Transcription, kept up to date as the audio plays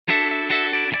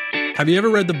Have you ever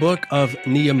read the book of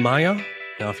Nehemiah?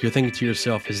 Now, if you're thinking to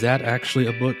yourself, is that actually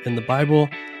a book in the Bible?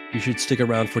 You should stick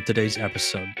around for today's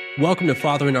episode. Welcome to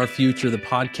Fathering Our Future, the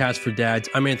podcast for dads.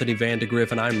 I'm Anthony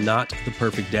Vandegrift, and I'm not the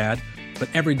perfect dad, but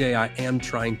every day I am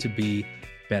trying to be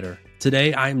better.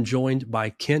 Today, I am joined by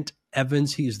Kent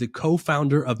Evans. He is the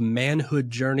co-founder of Manhood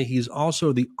Journey. He's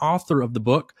also the author of the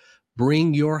book,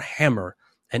 Bring Your Hammer.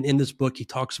 And in this book, he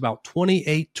talks about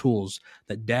 28 tools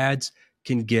that dads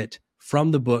can get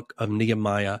from the book of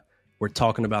Nehemiah. We're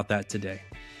talking about that today.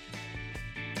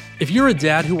 If you're a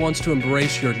dad who wants to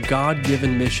embrace your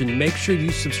God-given mission, make sure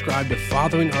you subscribe to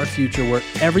Fathering Our Future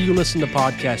wherever you listen to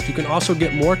podcasts. You can also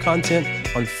get more content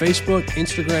on Facebook,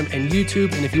 Instagram, and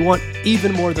YouTube. And if you want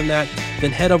even more than that,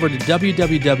 then head over to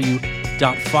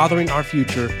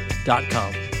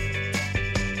www.fatheringourfuture.com.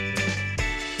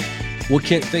 Well,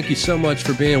 Kent, thank you so much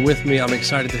for being with me. I'm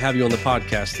excited to have you on the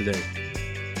podcast today.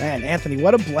 Man, Anthony,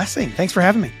 what a blessing. Thanks for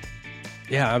having me.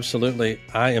 Yeah, absolutely.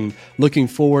 I am looking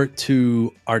forward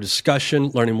to our discussion,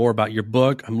 learning more about your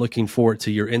book. I'm looking forward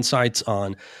to your insights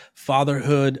on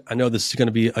fatherhood. I know this is going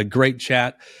to be a great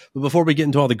chat. But before we get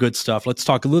into all the good stuff, let's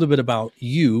talk a little bit about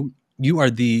you. You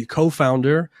are the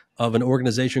co-founder of an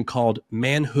organization called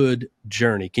Manhood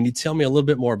Journey. Can you tell me a little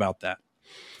bit more about that?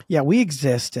 Yeah, we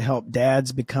exist to help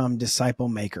dads become disciple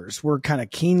makers. We're kind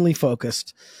of keenly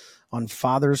focused on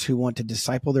fathers who want to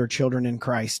disciple their children in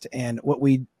Christ. And what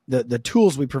the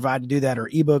tools we provide to do that are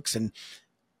ebooks and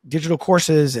digital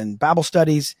courses and Bible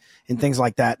studies and things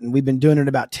like that. And we've been doing it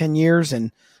about 10 years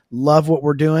and love what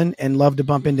we're doing and love to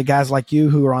bump into guys like you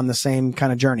who are on the same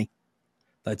kind of journey.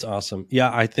 That's awesome. Yeah,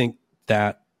 I think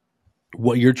that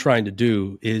what you're trying to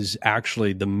do is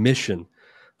actually the mission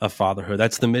of fatherhood.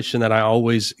 That's the mission that I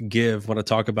always give when I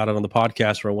talk about it on the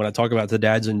podcast or when I talk about the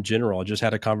dads in general. I just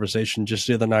had a conversation just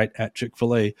the other night at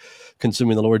Chick-fil-A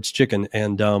consuming the Lord's chicken.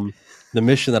 And the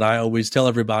mission that I always tell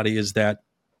everybody is that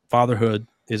fatherhood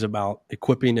is about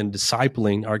equipping and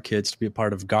discipling our kids to be a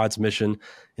part of God's mission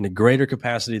in a greater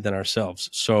capacity than ourselves.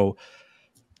 So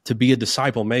to be a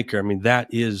disciple maker, I mean, that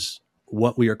is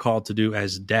what we are called to do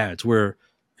as dads. We're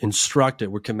instructed,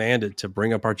 we're commanded to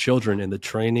bring up our children in the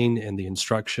training and the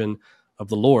instruction of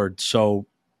the Lord. So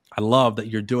I love that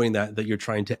you're doing that you're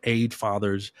trying to aid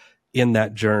fathers in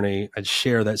that journey. I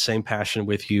share that same passion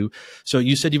with you. So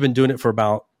you said you've been doing it for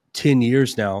about 10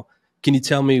 years now. Can you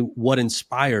tell me what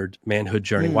inspired Manhood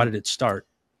Journey? Why did it start?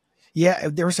 Yeah,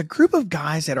 there was a group of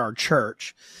guys at our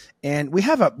church, and we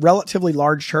have a relatively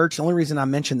large church. The only reason I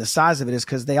mentioned the size of it is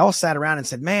because they all sat around and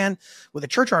said, man, with a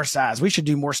church our size, we should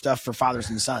do more stuff for fathers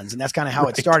and sons. And that's kind of how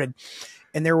it started.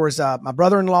 And there was my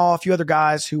brother-in-law, a few other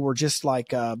guys who were just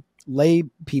like lay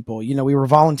people. You know, we were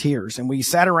volunteers, and we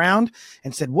sat around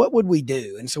and said, what would we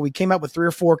do? And so we came up with 3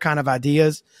 or 4 kind of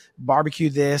ideas, barbecue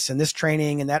this and this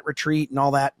training and that retreat and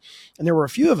all that. And there were a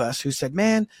few of us who said,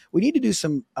 man, we need to do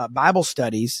some Bible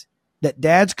studies that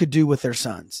dads could do with their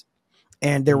sons.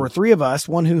 And there were 3 of us,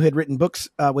 one who had written books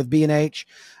with B&H,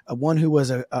 one who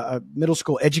was a middle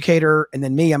school educator, and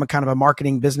then me, I'm a kind of a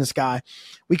marketing business guy.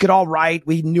 We could all write.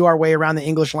 We knew our way around the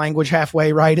English language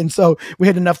halfway, right? And so we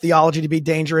had enough theology to be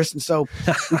dangerous. And so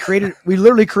we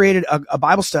literally created a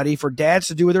Bible study for dads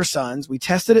to do with their sons. We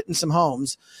tested it in some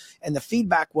homes, and the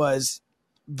feedback was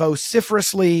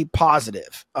vociferously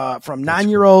positive from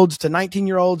 9-year-olds to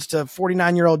 19-year-olds to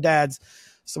 49-year-old dads.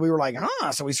 So we were like,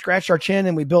 so we scratched our chin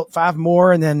and we built 5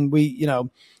 more. And then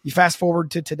you fast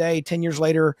forward to today, 10 years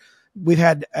later, we've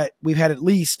had at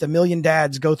least 1 million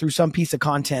dads go through some piece of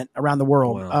content around the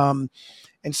world. Wow.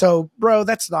 And so, bro,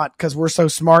 that's not because we're so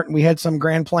smart and we had some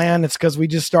grand plan. It's because we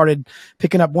just started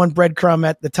picking up one breadcrumb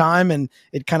at the time, and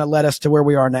it kind of led us to where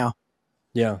we are now.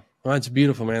 Yeah. Well, that's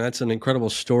beautiful, man. That's an incredible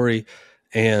story.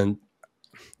 And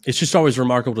it's just always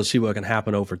remarkable to see what can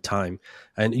happen over time.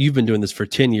 And you've been doing this for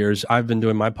 10 years. I've been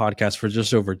doing my podcast for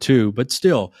just over 2, but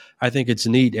still, I think it's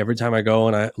neat. Every time I go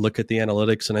and I look at the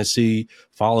analytics and I see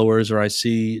followers or I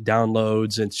see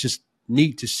downloads, it's just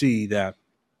neat to see that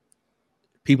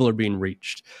people are being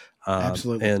reached.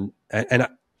 Absolutely. And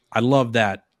I love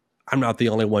that I'm not the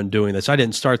only one doing this. I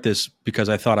didn't start this because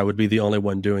I thought I would be the only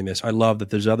one doing this. I love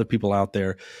that there's other people out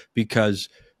there because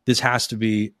this has to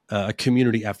be a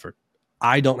community effort.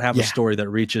 I don't have a story that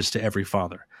reaches to every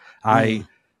father. I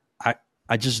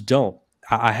just don't.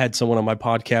 I had someone on my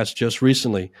podcast just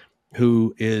recently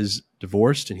who is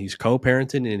divorced and he's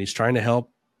co-parenting and he's trying to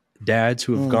help dads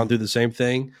who have gone through the same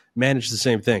thing manage the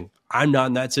same thing. I'm not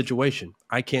in that situation.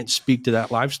 I can't speak to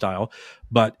that lifestyle,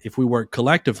 but if we work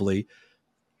collectively,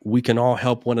 we can all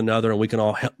help one another and we can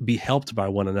all be helped by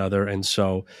one another. And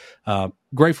so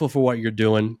grateful for what you're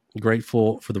doing,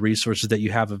 grateful for the resources that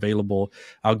you have available.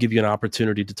 I'll give you an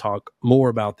opportunity to talk more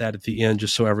about that at the end,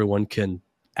 just so everyone can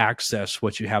access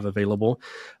what you have available.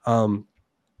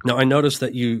 Now, I noticed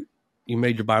that you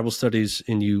made your Bible studies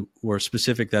and you were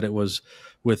specific that it was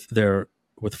with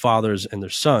fathers and their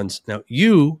sons. Now,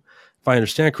 you, if I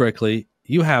understand correctly,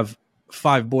 you have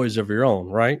 5 boys of your own,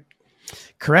 right?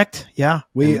 Correct. Yeah.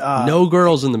 We no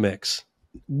girls in the mix.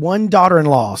 One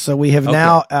daughter-in-law. So we have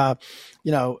now,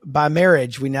 by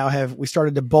marriage, we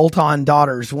started to bolt on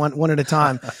daughters one at a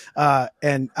time.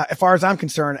 And as far as I'm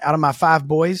concerned, out of my 5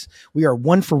 boys, we are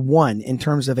 1 for 1 in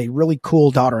terms of a really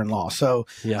cool daughter-in-law. So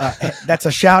that's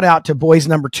a shout out to boys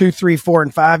number 2, 3, 4,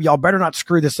 and 5. Y'all better not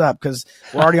screw this up because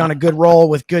we're already on a good roll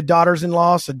with good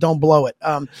daughters-in-law. So don't blow it.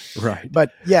 Right.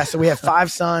 But yeah, so we have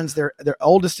 5 sons. Their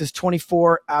oldest is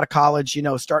 24, out of college,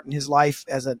 starting his life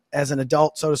as an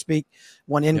adult, so to speak.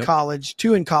 1 in college,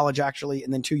 2 in college actually,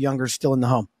 and then 2 younger still in the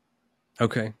home.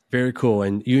 Okay, very cool.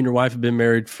 And you and your wife have been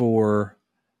married for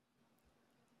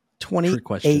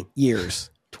 28 years.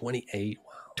 28.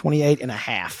 Wow. 28 and a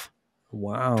half.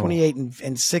 Wow. 28 and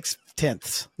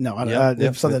 6/10.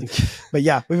 No, something. But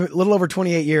yeah, we've a little over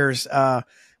 28 years.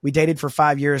 We dated for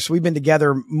 5 years. So we've been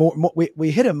together more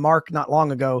we hit a mark not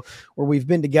long ago where we've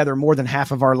been together more than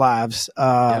half of our lives.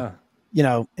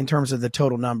 In terms of the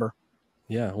total number.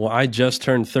 Yeah, well, I just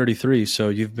turned 33, so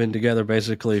you've been together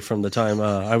basically from the time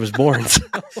I was born.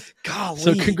 Golly,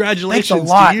 so congratulations thanks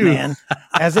a lot, to you. Man.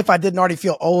 As if I didn't already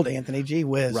feel old, Anthony. Gee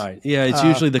whiz. Right. Yeah, it's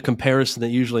usually the comparison that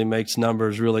usually makes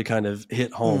numbers really kind of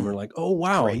hit home. We're like, oh,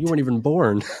 wow, great. You weren't even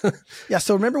born. Yeah,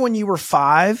 so remember when you were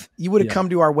 5, you would have come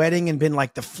to our wedding and been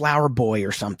like the flower boy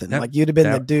or something. Like you'd have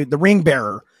been the dude, the ring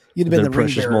bearer. You'd have been the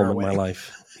precious ring bearer moment in my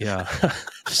life. Yeah.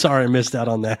 Sorry I missed out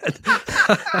on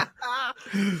that.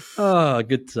 Oh,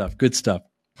 good stuff. Good stuff.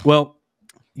 Well,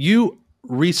 you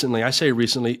recently, I say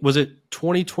recently, was it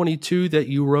 2022 that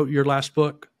you wrote your last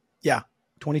book? Yeah,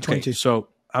 2022. Okay, so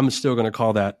I'm still going to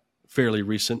call that fairly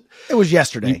recent. It was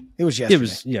yesterday.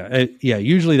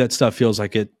 Usually that stuff feels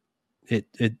like it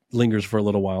lingers for a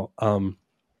little while.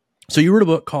 So you wrote a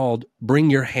book called Bring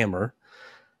Your Hammer,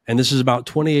 and this is about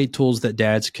 28 tools that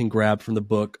dads can grab from the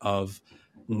book of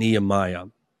Nehemiah.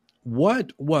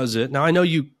 What was it? Now, I know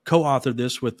you co-authored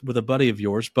this with a buddy of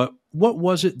yours, but what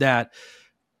was it that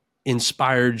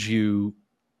inspired you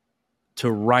to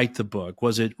write the book?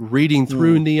 Was it reading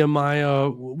through Nehemiah?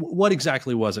 What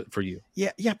exactly was it for you?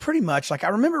 Yeah, pretty much. Like I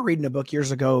remember reading a book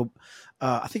years ago.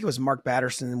 I think it was Mark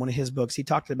Batterson in one of his books. He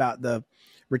talked about the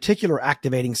reticular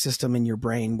activating system in your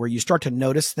brain where you start to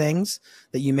notice things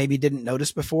that you maybe didn't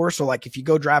notice before. So like if you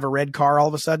go drive a red car, all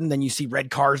of a sudden, then you see red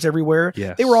cars everywhere.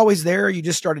 Yes. They were always there. You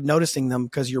just started noticing them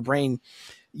because your brain,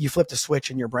 you flipped a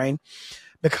switch in your brain.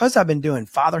 Because I've been doing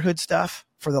fatherhood stuff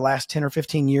for the last 10 or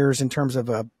 15 years in terms of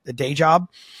a day job,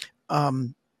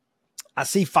 I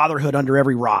see fatherhood under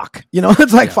every rock.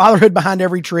 It's like fatherhood behind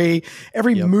every tree.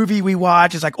 Every movie we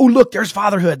watch is like, oh, look, there's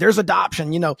fatherhood. There's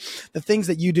adoption. The things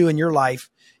that you do in your life,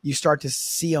 you start to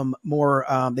see them more.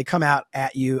 They come out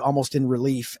at you almost in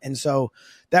relief. And so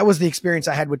that was the experience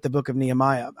I had with the book of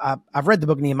Nehemiah. I've read the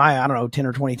book of Nehemiah, 10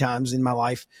 or 20 times in my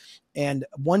life. And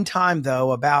one time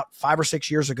though, about 5 or 6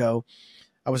 years ago,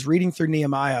 I was reading through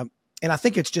Nehemiah, and I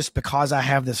think it's just because I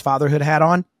have this fatherhood hat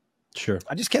on. Sure.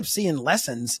 I just kept seeing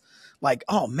lessons like,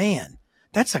 oh man,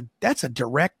 that's a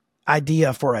direct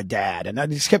idea for a dad. And I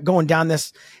just kept going down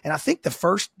this. And I think the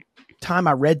first time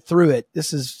I read through it,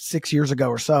 this is 6 years ago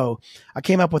or so, I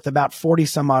came up with about 40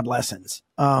 some odd lessons.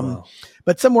 Wow.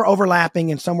 But some were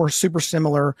overlapping and some were super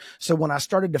similar. So when I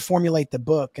started to formulate the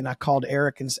book and I called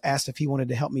Eric and asked if he wanted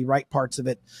to help me write parts of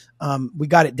it, we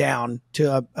got it down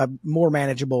to a more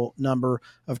manageable number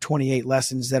of 28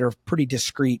 lessons that are pretty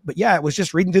discrete. But yeah, it was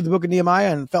just reading through the book of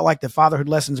Nehemiah and felt like the fatherhood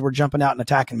lessons were jumping out and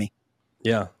attacking me.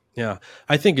 Yeah. Yeah.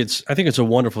 I think it's a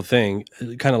wonderful thing,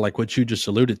 kind of like what you just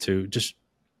alluded to. Just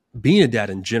being a dad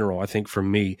in general, I think for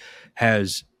me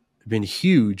has been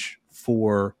huge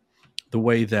for the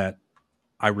way that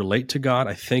I relate to God,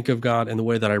 I think of God, and the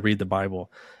way that I read the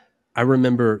Bible. I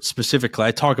remember specifically,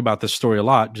 I talk about this story a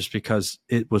lot just because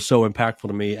it was so impactful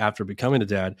to me after becoming a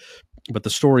dad, but the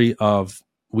story of,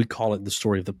 we call it the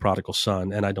story of the prodigal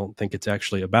son, and I don't think it's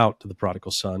actually about the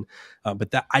prodigal son,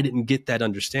 but that I didn't get that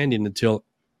understanding until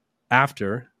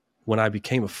after, when I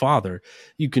became a father.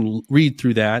 You can read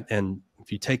through that, and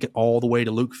if you take it all the way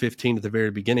to Luke 15 at the very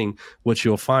beginning, what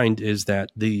you'll find is that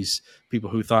these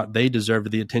people who thought they deserved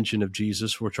the attention of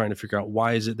Jesus were trying to figure out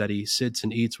why is it that he sits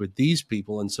and eats with these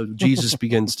people. And so Jesus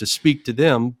begins to speak to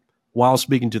them while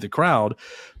speaking to the crowd,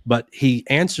 but he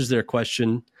answers their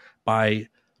question by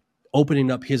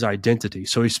opening up his identity.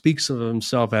 So he speaks of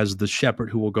himself as the shepherd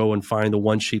who will go and find the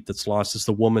one sheep that's lost, as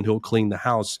the woman who will clean the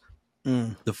house.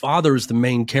 The father is the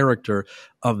main character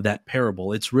of that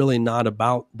parable. It's really not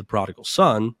about the prodigal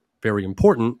son, very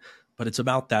important, but it's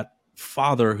about that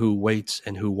father who waits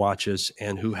and who watches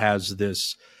and who has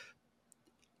this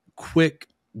quick,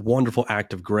 wonderful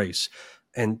act of grace.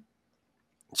 And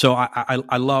so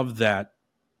I love that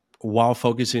while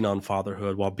focusing on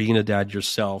fatherhood, while being a dad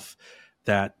yourself,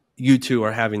 that you two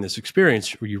are having this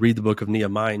experience where you read the book of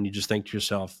Nehemiah and you just think to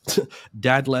yourself,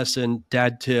 dad lesson,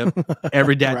 dad tip,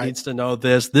 every dad Right. needs to know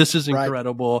this. This is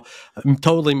incredible. I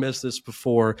totally missed this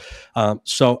before.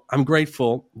 So I'm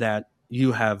grateful that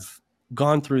you have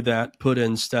gone through that, put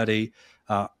in study.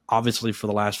 Obviously, for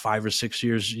the last 5 or 6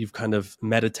 years, you've kind of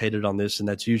meditated on this, and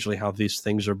that's usually how these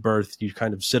things are birthed. You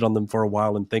kind of sit on them for a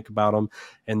while and think about them,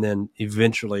 and then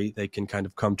eventually they can kind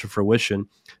of come to fruition.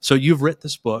 So you've written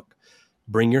this book,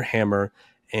 Bring Your Hammer,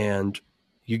 and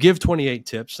you give 28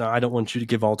 tips. Now, I don't want you to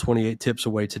give all 28 tips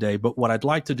away today, but what I'd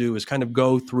like to do is kind of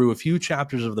go through a few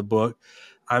chapters of the book.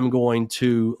 I'm going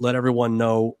to let everyone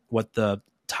know what the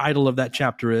title of that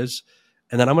chapter is,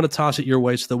 and then I'm going to toss it your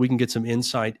way so that we can get some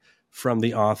insight from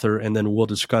the author, and then we'll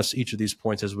discuss each of these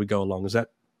points as we go along. Is that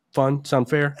fun? Sound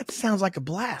fair? That sounds like a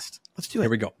blast. Let's do it. Here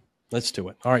we go. Let's do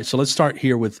it. All right, so let's start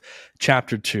here with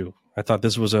chapter 2. I thought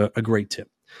this was a great tip.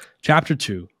 Chapter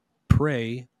 2,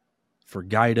 pray for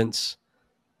guidance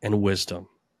and wisdom.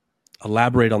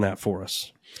 Elaborate on that for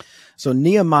us. So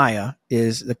Nehemiah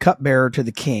is the cupbearer to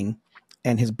the king,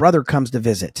 and his brother comes to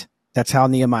visit. That's how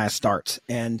Nehemiah starts.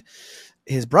 And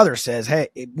his brother says,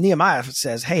 Nehemiah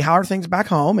says, hey, how are things back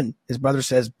home? And his brother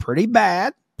says, pretty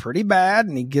bad.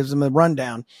 And he gives him a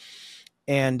rundown.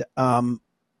 And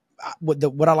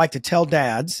what I like to tell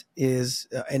dads is,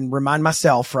 and remind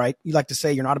myself, right? You like to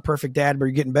say you're not a perfect dad, but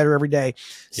you're getting better every day.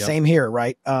 Yep. Same here,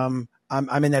 right? I'm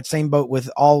in that same boat with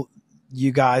all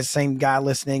you guys, same guy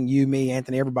listening, you, me,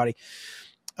 Anthony, everybody.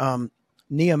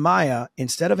 Nehemiah,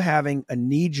 instead of having a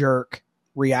knee-jerk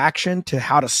reaction to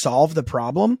how to solve the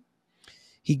problem,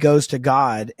 he goes to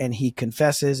God and he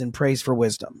confesses and prays for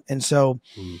wisdom. And so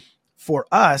for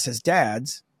us as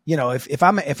dads, you know, if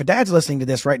a dad's listening to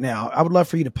this right now, I would love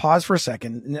for you to pause for a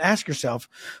second and ask yourself,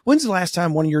 when's the last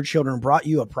time one of your children brought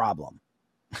you a problem?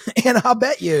 And I'll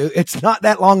bet you it's not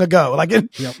that long ago. Like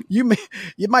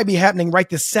it might be happening right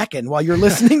this second while you're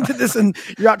listening to this and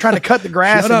you're out trying to cut the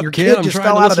grass and your kid just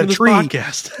fell out of the tree.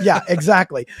 Yeah,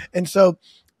 exactly. And so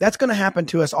that's going to happen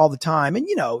to us all the time. And,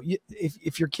 you know,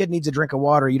 if your kid needs a drink of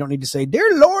water, you don't need to say, dear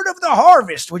Lord of the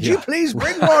harvest, would you please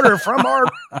bring water from our,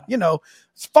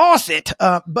 faucet?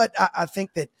 But I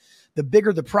think that the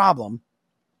bigger the problem,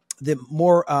 the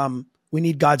more we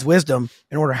need God's wisdom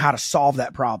in order how to solve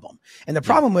that problem. And the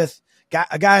problem with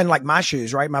a guy in like my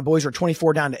shoes, right? My boys are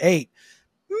 24 down to 8.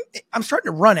 I'm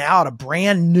starting to run out of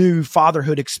brand new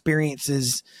fatherhood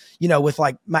experiences, with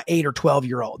like my 8 or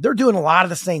 12-year-old. They're doing a lot of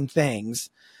the same things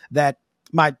that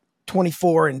my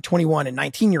 24 and 21 and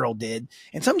 19-year-old did.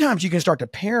 And sometimes you can start to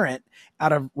parent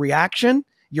out of reaction,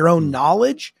 your own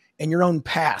knowledge, and your own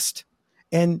past.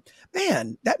 And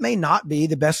man, that may not be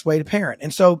the best way to parent.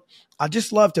 And so I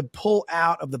just love to pull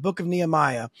out of the book of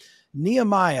Nehemiah.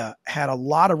 Nehemiah had a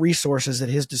lot of resources at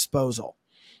his disposal,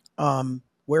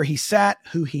 where he sat,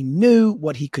 who he knew,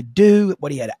 what he could do,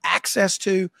 what he had access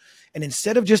to. And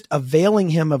instead of just availing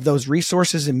him of those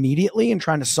resources immediately and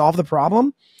trying to solve the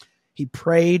problem, he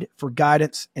prayed for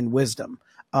guidance and wisdom.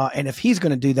 And if he's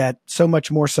going to do that, so much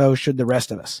more so should the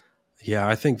rest of us. Yeah,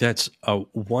 I think that's a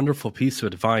wonderful piece of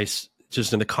advice,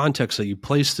 just in the context that you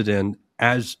placed it in.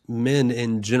 As men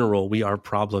in general, we are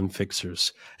problem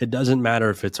fixers. It doesn't matter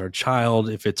if it's our child,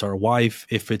 if it's our wife,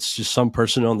 if it's just some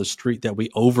person on the street that we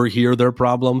overhear their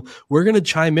problem. We're going to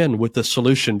chime in with the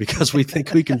solution because we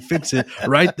think we can fix it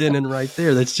right then and right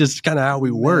there. That's just kind of how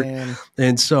we work. Man.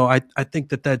 And so I think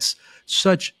that that's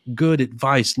such good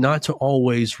advice, not to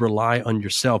always rely on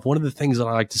yourself. One of the things that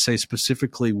I like to say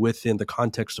specifically within the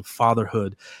context of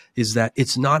fatherhood is that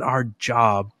it's not our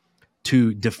job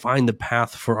to define the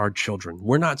path for our children.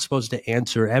 We're not supposed to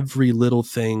answer every little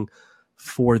thing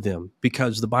for them,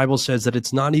 because the Bible says that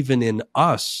it's not even in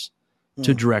us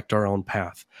to direct our own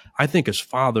path. I think as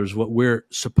fathers, what we're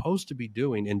supposed to be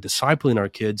doing in discipling our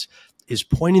kids is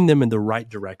pointing them in the right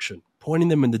direction, pointing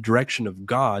them in the direction of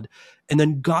God. And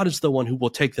then God is the one who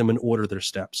will take them and order their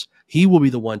steps. He will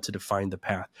be the one to define the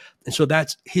path. And so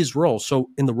that's his role. So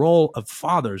in the role of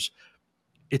fathers,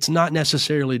 it's not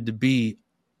necessarily to be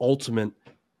ultimate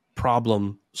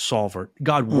problem solver.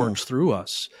 God works through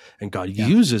us and God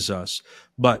uses us,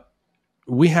 but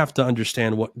we have to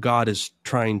understand what God is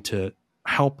trying to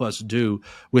help us do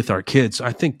with our kids.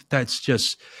 I think that's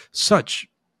just such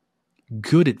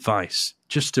good advice,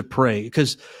 just to pray,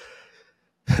 because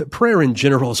prayer in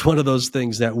general is one of those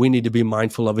things that we need to be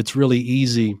mindful of. It's really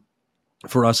easy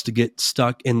for us to get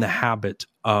stuck in the habit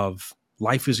of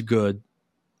life is good,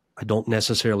 I don't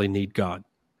necessarily need God.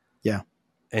 Yeah.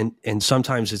 And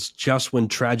sometimes it's just when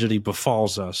tragedy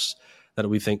befalls us that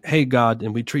we think, hey, God,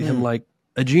 and we treat him like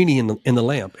a genie in the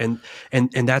lamp. And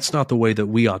that's not the way that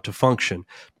we ought to function.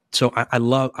 So I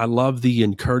love the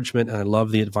encouragement, and I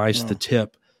love the advice, the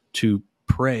tip to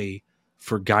pray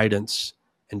for guidance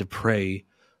and to pray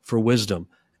for wisdom.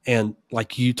 And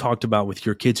like you talked about with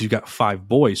your kids, you've got 5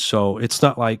 boys. So it's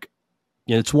not like,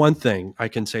 it's one thing, I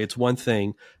can say it's one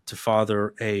thing to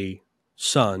father a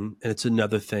son, and it's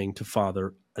another thing to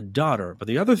father a daughter. But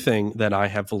the other thing that I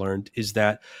have learned is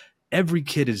that every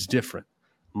kid is different.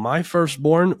 My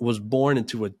firstborn was born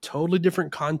into a totally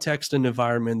different context and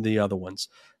environment than the other ones.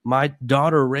 My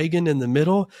daughter, Reagan, in the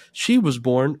middle, she was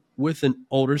born with an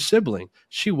older sibling.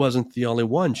 She wasn't the only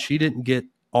one. She didn't get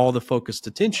all the focused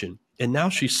attention. And now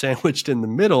she's sandwiched in the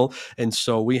middle. And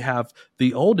so we have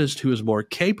the oldest, who is more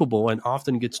capable and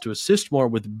often gets to assist more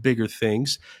with bigger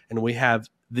things. And we have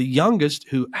the youngest,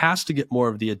 who has to get more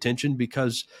of the attention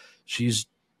because she's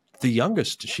the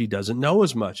youngest. She doesn't know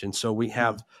as much. And so we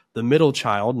have the middle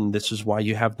child, and this is why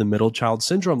you have the middle child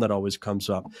syndrome that always comes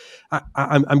up.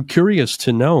 I'm curious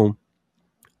to know,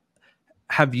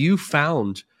 have you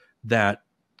found that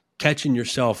catching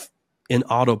yourself in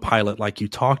autopilot, like you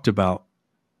talked about,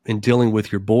 in dealing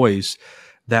with your boys,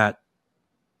 that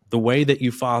the way that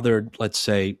you fathered, let's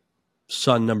say,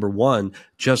 son number 1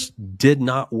 just did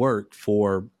not work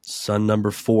for son number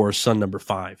 4, son number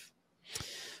 5?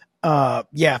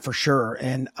 Yeah, for sure.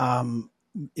 And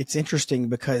it's interesting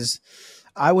because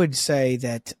I would say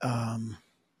that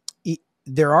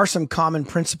there are some common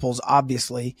principles,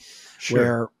 obviously,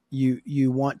 where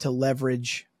you want to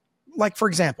leverage. Like, for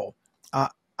example,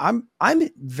 I'm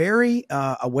very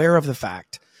aware of the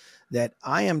fact that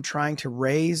I am trying to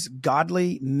raise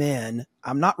godly men.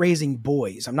 I'm not raising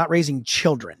boys. I'm not raising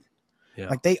children. Yeah.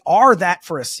 Like, they are that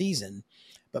for a season.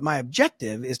 But my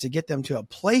objective is to get them to a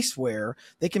place where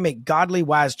they can make godly,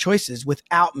 wise choices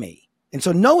without me. And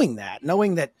so knowing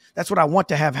that that's what I want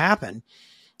to have happen,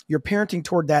 you're parenting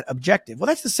toward that objective. Well,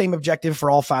 that's the same objective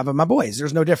for all 5 of my boys.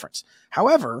 There's no difference.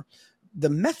 However, the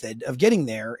method of getting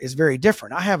there is very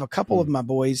different. I have a couple of my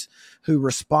boys who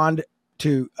respond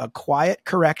to a quiet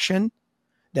correction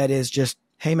that is just,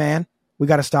 hey, man, we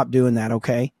got to stop doing that,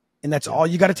 okay? And that's all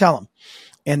you got to tell them.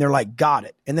 And they're like, got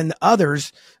it. And then the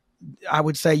others, I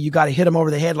would say you got to hit them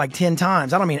over the head like 10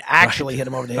 times. I don't mean actually hit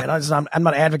them over the head. I'm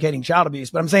not advocating child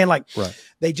abuse, but I'm saying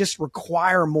they just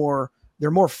require more. They're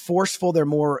more forceful. They're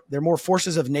more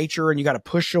forces of nature, and you got to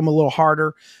push them a little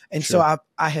harder. And so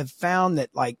I have found that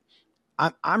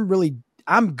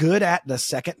I'm good at the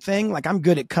second thing. Like, I'm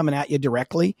good at coming at you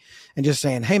directly and just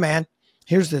saying, hey, man,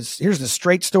 here's the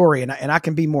straight story. And I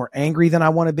can be more angry than I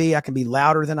want to be. I can be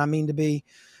louder than I mean to be.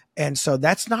 And so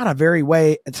it's not a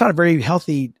very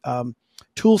healthy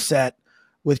tool set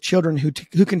with children who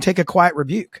can take a quiet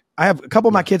rebuke. I have a couple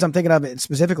of my kids I'm thinking of it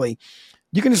specifically.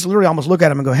 You can just literally almost look at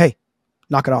them and go, hey,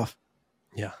 knock it off.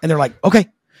 Yeah. And they're like, okay.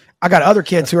 I got other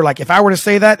kids who are like, if I were to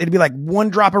say that, it'd be like one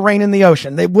drop of rain in the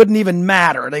ocean. They wouldn't even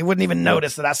matter. They wouldn't even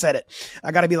notice that I said it.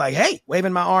 I got to be like, hey,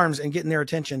 waving my arms and getting their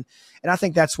attention. And I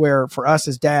think that's where, for us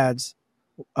as dads,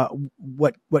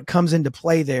 what comes into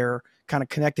play there, kind of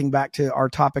connecting back to our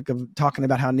topic of talking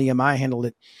about how Nehemiah handled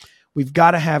it. We've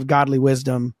got to have godly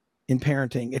wisdom in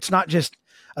parenting. It's not just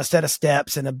a set of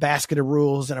steps and a basket of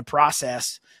rules and a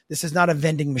process. This is not a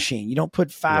vending machine. You don't put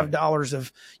 $5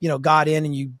 of, God in,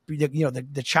 and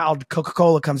the child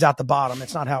Coca-Cola comes out the bottom.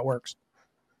 It's not how it works.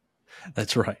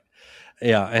 That's right.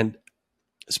 Yeah. And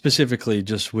specifically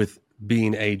just with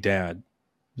being a dad,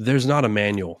 there's not a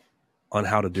manual on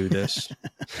how to do this.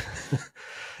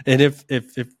 And if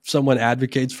someone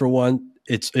advocates for one,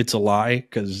 it's a lie,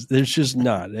 because there's just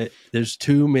not. There's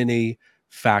too many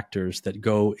factors that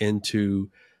go into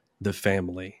the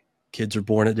family. Kids are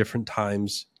born at different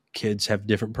times. Kids have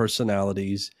different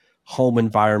personalities. Home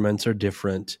environments are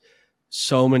different.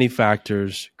 So many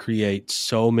factors create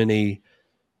so many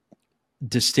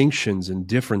distinctions and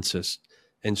differences.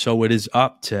 And so it is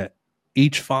up to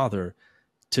each father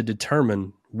to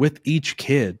determine with each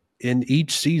kid in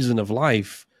each season of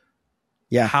life,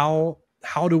 how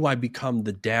do I become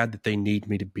the dad that they need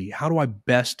me to be? How do I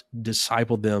best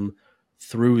disciple them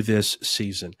through this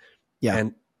season? Yeah.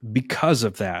 And because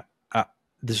of that,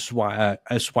 this is why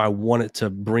I wanted to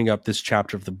bring up this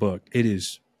chapter of the book. It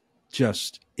is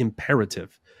just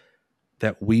imperative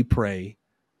that we pray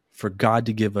for God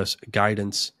to give us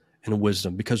guidance and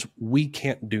wisdom, because we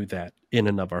can't do that in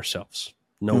and of ourselves.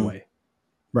 No way.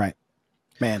 Right.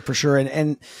 Man, for sure.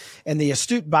 And the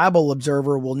astute Bible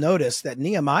observer will notice that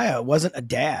Nehemiah wasn't a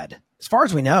dad. As far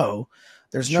as we know,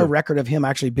 there's no record of him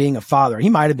actually being a father. He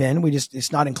might have been.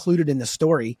 It's not included in the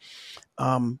story.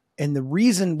 And the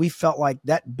reason we felt like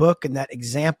that book and that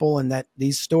example and that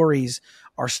these stories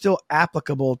are still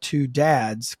applicable to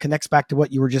dads connects back to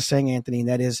what you were just saying, Anthony. And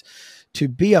that is, to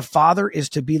be a father is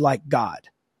to be like God.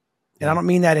 And I don't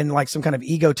mean that in like some kind of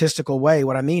egotistical way.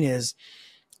 What I mean is,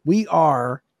 we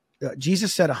are,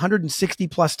 Jesus said 160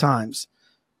 plus times,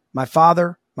 my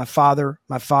Father, my Father,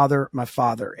 my Father, my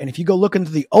Father. And if you go look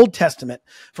into the Old Testament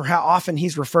for how often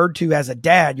he's referred to as a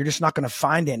dad, you're just not going to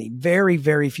find any. Very,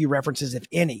 very few references, if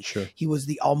any. Sure. He was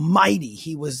the Almighty.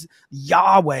 He was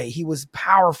Yahweh. He was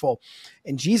powerful.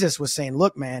 And Jesus was saying,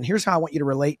 look, man, here's how I want you to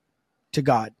relate to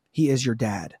God. He is your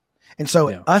dad. And so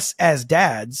us as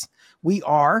dads, we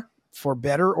are, for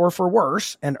better or for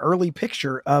worse, an early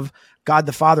picture of God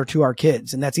the Father to our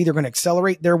kids. And that's either going to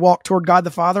accelerate their walk toward God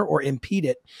the Father or impede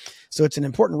it. So it's an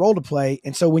important role to play.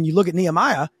 And so when you look at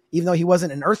Nehemiah, even though he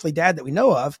wasn't an earthly dad that we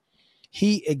know of,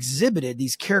 he exhibited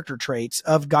these character traits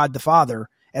of God the Father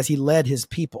as he led his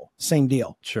people. Same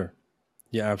deal. Sure.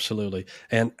 Yeah, absolutely.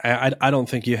 And I don't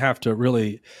think you have to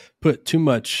really put too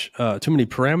many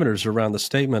parameters around the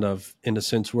statement of, in a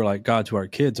sense, we're like God to our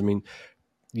kids. I mean,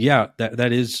 yeah,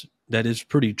 that is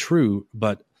pretty true,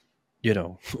 but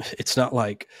it's not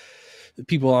like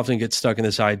people often get stuck in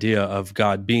this idea of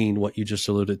God being what you just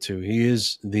alluded to. He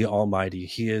is the Almighty.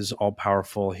 He is all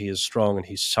powerful. He is strong and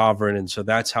he's sovereign. And so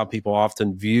that's how people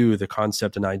often view the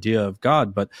concept and idea of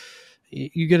God. But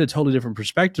you get a totally different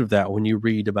perspective of that when you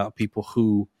read about people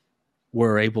who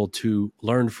were able to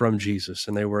learn from Jesus,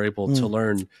 and they were able to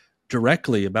learn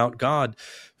directly about God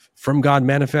from God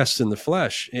manifest in the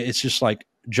flesh. It's just like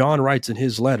John writes in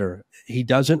his letter. He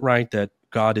doesn't write that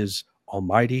God is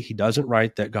almighty. He doesn't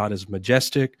write that God is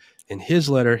majestic. In his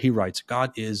letter, he writes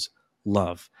God is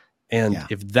love. And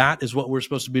if that is what we're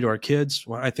supposed to be to our kids,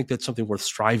 well, I think that's something worth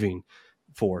striving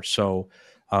for. So,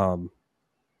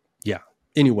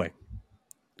 anyway.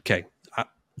 Okay.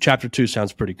 Chapter 2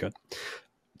 sounds pretty good.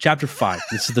 Chapter 5.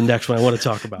 This is the next one I want to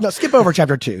talk about. No, skip over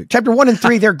chapter 2. Chapter 1 and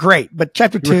 3, they're great. But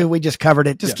chapter 2, we just covered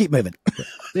it. Just keep moving.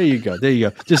 There you go.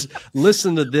 Just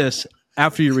listen to this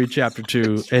after you read chapter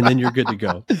 2, and then you're good to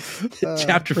go.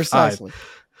 Chapter 5.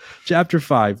 Chapter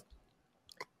 5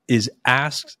 is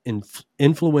ask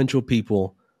influential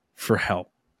people for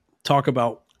help. Talk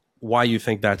about why you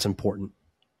think that's important.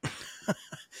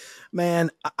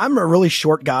 Man, I'm a really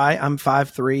short guy. I'm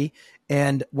 5'3".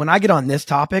 And when I get on this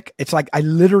topic, it's like I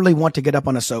literally want to get up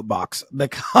on a soapbox,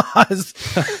 because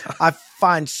I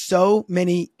find so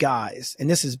many guys, and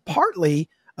this is partly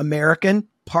American,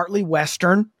 partly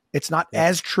Western. It's not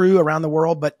as true around the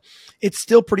world, but it's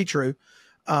still pretty true.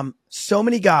 So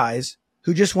many guys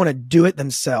who just want to do it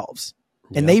themselves.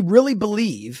 And they really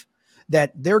believe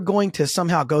that they're going to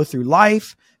somehow go through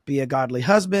life, be a godly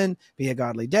husband, be a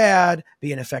godly dad,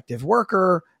 be an effective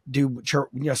worker,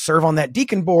 serve on that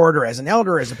deacon board or as an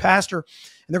elder, as a pastor,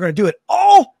 and they're going to do it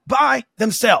all by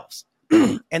themselves.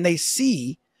 And they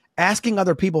see asking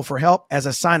other people for help as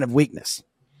a sign of weakness.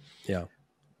 Yeah.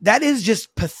 That is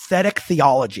just pathetic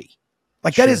theology.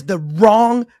 Like that is the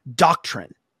wrong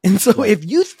doctrine. And so if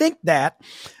you think that,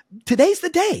 today's the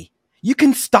day. You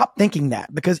can stop thinking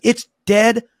that, because it's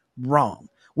dead wrong.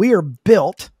 We are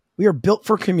built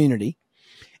for community,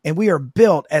 and we are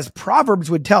built, as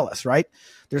Proverbs would tell us, right?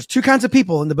 There's two kinds of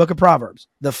people in the book of Proverbs,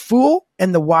 the fool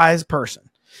and the wise person.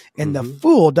 And the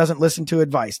fool doesn't listen to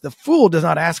advice. The fool does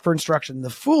not ask for instruction. The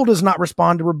fool does not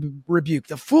respond to rebuke.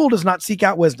 The fool does not seek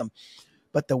out wisdom,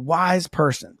 but the wise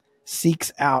person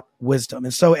seeks out wisdom.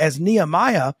 And so as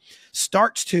Nehemiah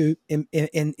starts to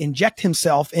inject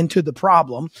himself into the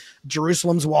problem,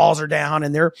 Jerusalem's walls are down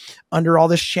and they're under all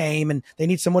this shame, and they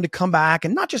need someone to come back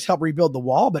and not just help rebuild the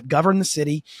wall, but govern the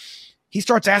city. He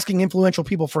starts asking influential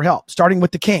people for help, starting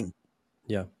with the king.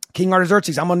 Yeah. King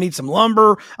Artaxerxes, I'm going to need some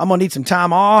lumber. I'm going to need some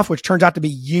time off, which turns out to be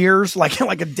years, like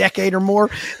a decade or more.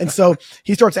 And so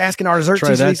he starts asking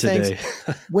Artaxerxes these things.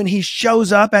 When he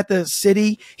shows up at the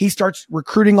city, he starts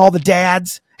recruiting all the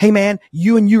dads. Hey man,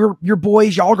 you and your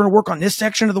boys, y'all are going to work on this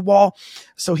section of the wall.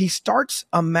 So he starts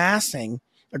amassing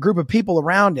a group of people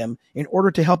around him in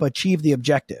order to help achieve the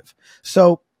objective.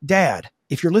 So dad,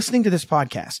 if you're listening to this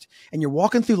podcast and you're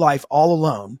walking through life all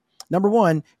alone, number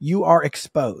one, you are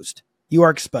exposed. You are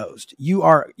exposed. You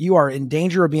are in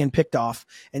danger of being picked off.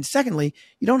 And secondly,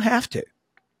 you don't have to.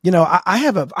 I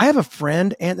have a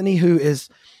friend, Anthony,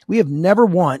 we have never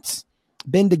once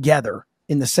been together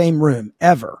in the same room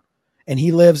ever. And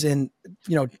he lives in,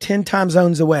 10 time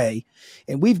zones away.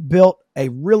 And we've built a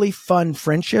really fun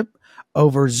friendship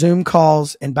over Zoom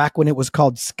calls and back when it was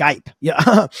called Skype.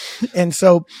 Yeah. And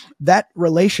so that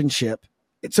relationship.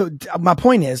 So my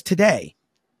point is today,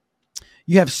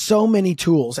 you have so many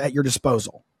tools at your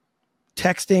disposal: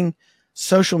 texting,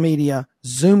 social media,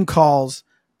 Zoom calls,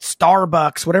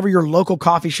 Starbucks, whatever your local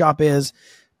coffee shop is.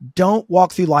 Don't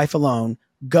walk through life alone.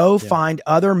 Go find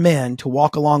other men to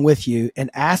walk along with you and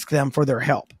ask them for their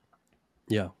help.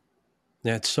 Yeah.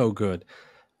 That's so good.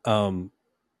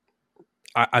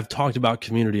 I've talked about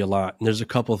community a lot, and there's a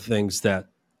couple of things that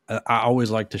I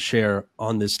always like to share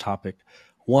on this topic.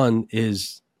 One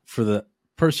is for the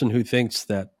person who thinks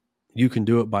that you can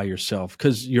do it by yourself,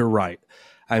 because you're right.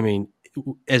 I mean,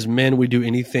 as men, we do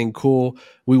anything cool.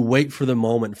 We wait for the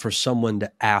moment for someone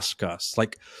to ask us.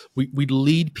 Like we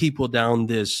lead people down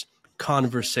this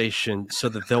conversation so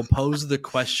that they'll pose the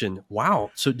question, wow,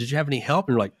 so did you have any help?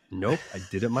 And you're like, nope, I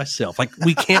did it myself. Like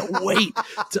we can't wait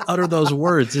to utter those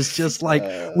words. It's just like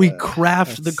we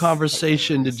craft the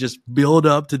conversation to just build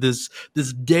up to this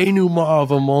denouement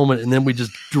of a moment, and then we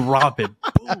just drop it.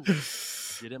 Boom,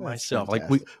 did it myself. Like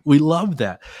we love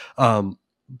that.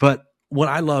 But what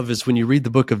I love is when you read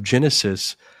the book of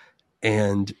Genesis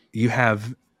and you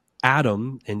have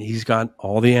Adam and he's got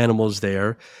all the animals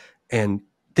there, and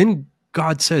then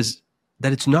God says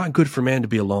that it's not good for man to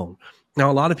be alone.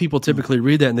 Now, a lot of people typically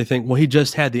read that and they think, well, he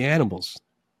just had the animals.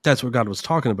 That's what God was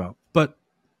talking about. But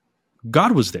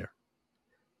God was there.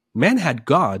 Man had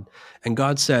God, and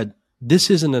God said, this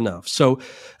isn't enough. So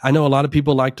I know a lot of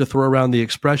people like to throw around the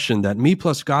expression that me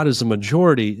plus God is a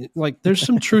majority. Like there's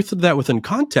some truth to that within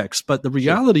context, but the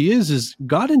reality is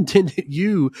God intended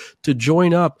you to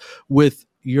join up with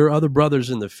your other brothers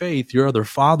in the faith, your other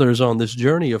fathers on this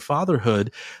journey of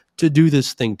fatherhood, to do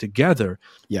this thing together.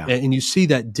 Yeah. And you see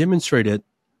that demonstrated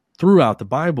throughout the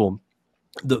Bible.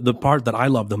 The part that I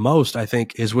love the most, I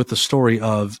think, is with the story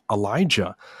of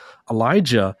Elijah.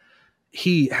 Elijah,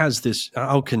 he has this,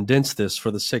 I'll condense this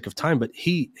for the sake of time, but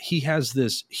he has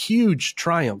this huge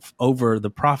triumph over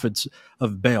the prophets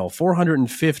of Baal,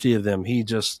 450 of them. He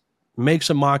just makes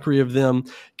a mockery of them,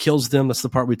 kills them. That's the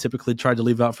part we typically try to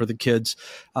leave out for the kids.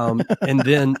 And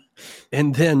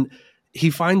then he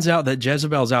finds out that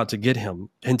Jezebel's out to get him.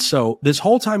 And so this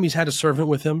whole time he's had a servant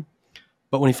with him,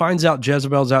 but when he finds out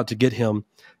Jezebel's out to get him,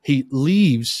 he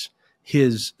leaves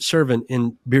his servant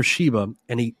in Beersheba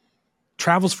and he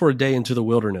travels for a day into the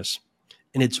wilderness.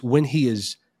 And it's when he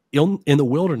is in the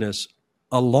wilderness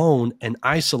alone and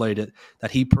isolated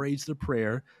that he prays the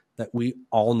prayer that we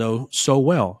all know so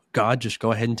well. God, just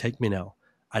go ahead and take me now.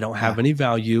 I don't have any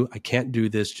value. I can't do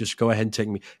this. Just go ahead and take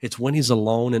me. It's when he's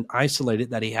alone and isolated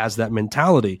that he has that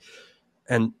mentality.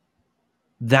 And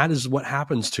that is what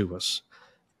happens to us.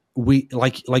 We,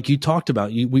 like you talked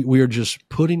about, we are just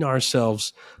putting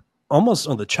ourselves almost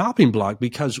on the chopping block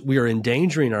because we are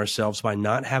endangering ourselves by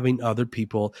not having other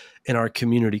people in our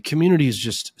community. Community is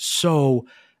just so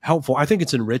helpful. I think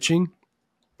it's enriching.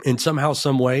 And somehow,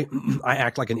 some way, I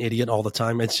act like an idiot all the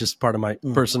time. It's just part of my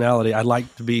personality. I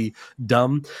like to be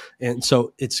dumb. And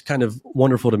so it's kind of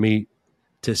wonderful to me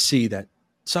to see that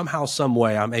somehow, some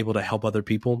way, I'm able to help other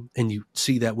people. And you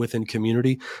see that within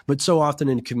community. But so often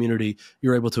in community,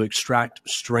 you're able to extract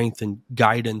strength and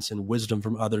guidance and wisdom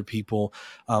from other people.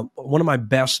 One of my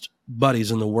best buddies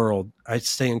in the world, I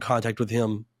stay in contact with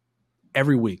him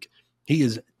every week. He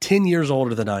is 10 years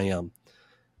older than I am.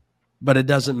 But it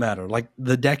doesn't matter. Like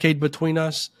the decade between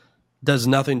us does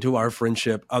nothing to our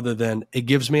friendship other than it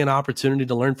gives me an opportunity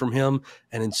to learn from him.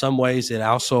 And in some ways, it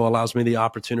also allows me the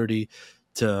opportunity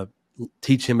to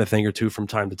teach him a thing or two from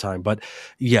time to time. But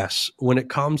yes, when it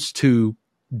comes to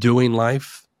doing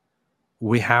life,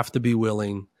 we have to be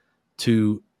willing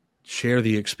to share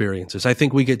the experiences. I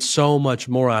think we get so much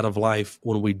more out of life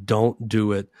when we don't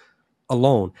do it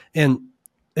alone. And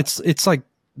it's like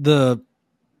the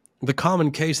common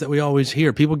case that we always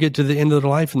hear. People get to the end of their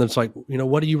life and it's like,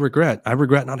 what do you regret? I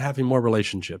regret not having more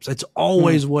relationships. It's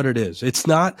always what it is. It's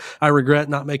not, I regret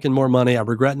not making more money. I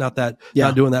regret not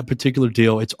doing that particular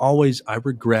deal. It's always, I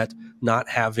regret not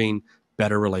having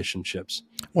better relationships.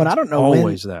 Well, I don't know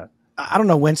I don't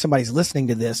know when somebody's listening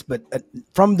to this, but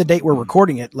from the date we're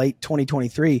recording it, late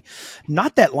 2023,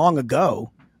 not that long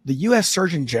ago, the U.S.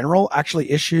 Surgeon General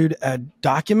actually issued a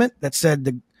document that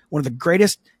said one of the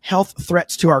greatest health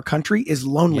threats to our country is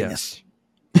loneliness.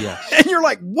 Yes. And you're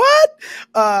like, what?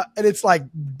 And it's like,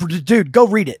 dude, go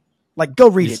read it. Like, go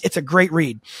read it. It's a great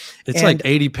read. It's like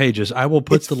 80 pages. I will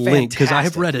put the link because I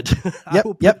have read it. I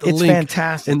will put the it's link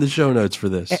fantastic in the show notes for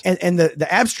this. And the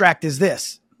abstract is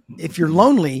this: if you're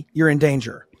lonely, you're in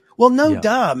danger. Well,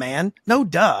 duh, man. No,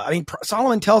 duh. I mean,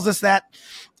 Solomon tells us that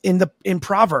in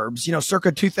Proverbs,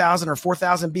 circa 2000 or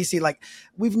 4000 BC. Like,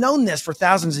 we've known this for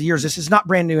thousands of years. This is not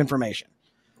brand new information.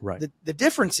 Right. The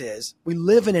difference is we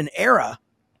live in an era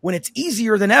when it's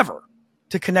easier than ever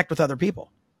to connect with other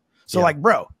people. So like,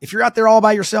 bro, if you're out there all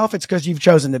by yourself, it's because you've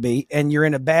chosen to be, and you're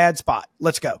in a bad spot.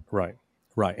 Let's go. Right.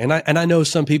 Right. And I know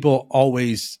some people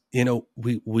always,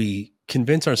 we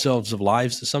convince ourselves of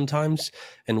lives sometimes,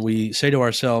 and we say to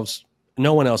ourselves,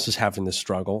 no one else is having this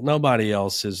struggle. Nobody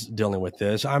else is dealing with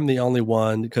this. I'm the only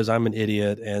one because I'm an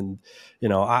idiot. And,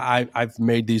 I've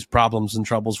made these problems and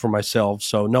troubles for myself.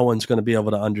 So no one's going to be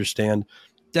able to understand.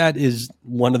 That is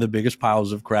one of the biggest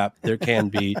piles of crap there can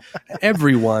be.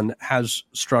 Everyone has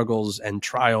struggles and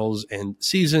trials and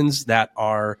seasons that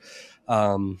are,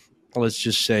 let's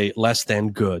just say, less than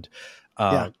good.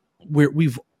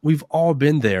 We've all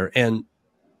been there. And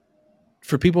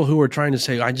for people who are trying to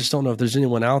say, I just don't know if there's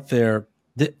anyone out there,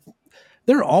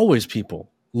 there are always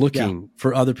people looking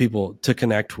for other people to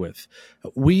connect with.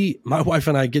 My wife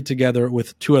and I get together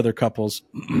with two other couples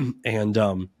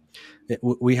and,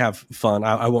 we have fun.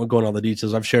 I won't go into all the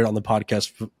details. I've shared it on the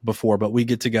podcast before, but we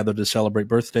get together to celebrate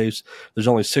birthdays. There's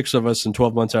only 6 of us and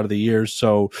 12 months out of the year.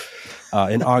 So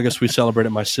in August, we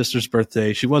celebrated my sister's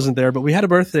birthday. She wasn't there, but we had a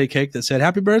birthday cake that said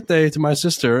happy birthday to my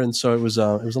sister. And so it was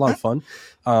a lot of fun.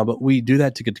 But we do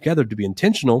that to get together to be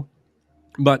intentional.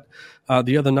 But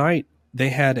the other night, they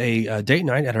had a date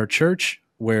night at our church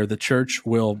where the church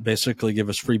will basically give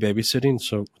us free babysitting.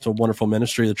 So it's a wonderful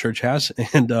ministry the church has.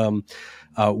 And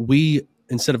we,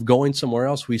 instead of going somewhere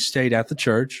else, we stayed at the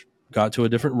church, got to a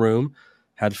different room,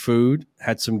 had food,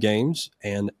 had some games,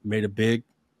 and made a big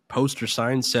poster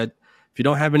sign said, if you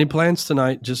don't have any plans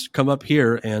tonight, just come up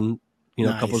here. And,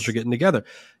 Nice. Couples are getting together.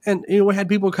 And, we had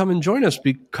people come and join us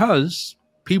because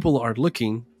people are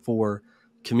looking for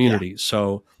community. Yeah.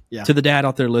 So to the dad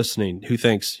out there listening who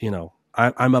thinks,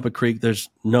 I'm up a creek, there's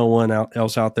no one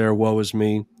else out there, woe is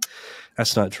me.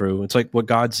 That's not true. It's like what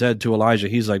God said to Elijah.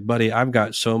 He's like, buddy, I've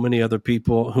got so many other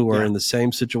people who are in the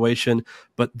same situation,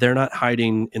 but they're not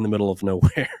hiding in the middle of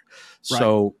nowhere. Right.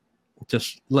 So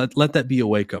just let that be a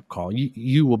wake-up call.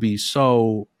 You will be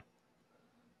so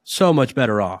much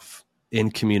better off in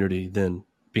community than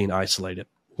being isolated,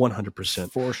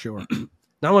 100%. For sure.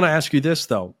 Now I want to ask you this,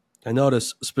 though. I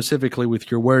notice specifically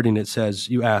with your wording, it says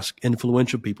you ask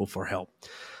influential people for help.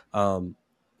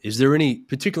 Is there any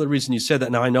particular reason you said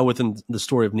that? Now, I know within the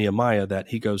story of Nehemiah that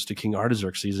he goes to King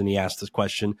Artaxerxes and he asks this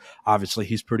question. Obviously,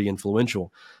 he's pretty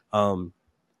influential.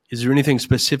 Is there anything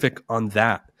specific on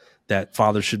that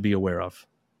fathers should be aware of?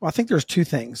 Well, I think there's two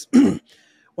things.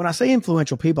 When I say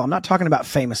influential people, I'm not talking about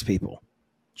famous people.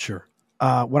 Sure.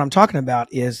 What I'm talking about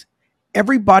is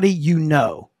everybody you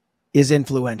know is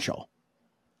influential.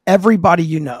 Everybody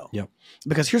you know. Yep.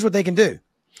 Because here's what they can do.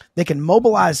 They can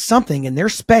mobilize something in their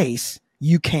space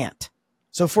you can't.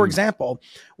 So, for example,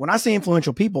 when I say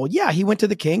influential people, he went to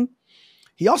the king.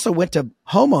 He also went to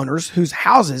homeowners whose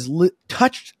houses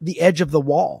touched the edge of the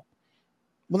wall.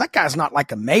 Well, that guy's not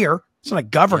like a mayor. It's not a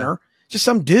governor. Just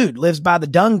some dude lives by the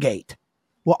dung gate.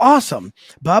 Well, awesome.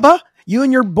 Bubba, you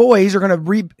and your boys are going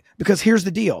to because here's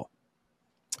the deal.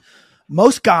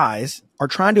 Most guys are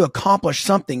trying to accomplish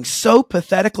something so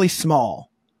pathetically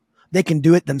small, they can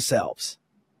do it themselves.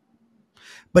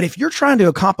 But if you're trying to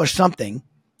accomplish something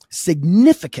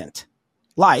significant,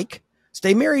 like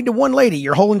stay married to one lady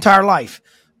your whole entire life,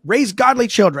 raise godly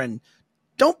children,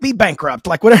 don't be bankrupt,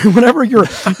 like whatever you're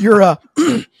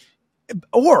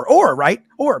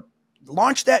or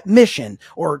launch that mission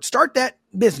or start that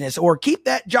business or keep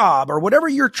that job or whatever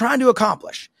you're trying to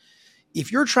accomplish.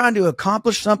 If you're trying to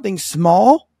accomplish something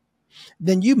small,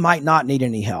 then you might not need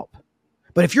any help.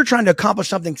 But if you're trying to accomplish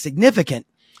something significant,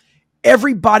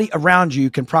 everybody around you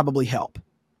can probably help.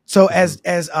 So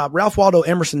as Ralph Waldo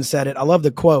Emerson said it, I love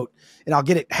the quote, and I'll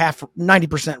get it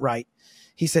 90% right.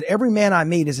 He said, every man I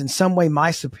meet is in some way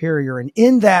my superior, and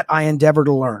in that I endeavor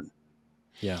to learn.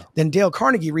 Yeah. Then Dale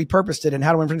Carnegie repurposed it in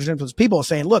How to Influence People,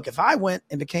 saying, look, if I went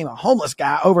and became a homeless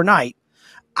guy overnight,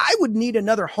 I would need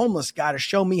another homeless guy to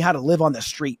show me how to live on the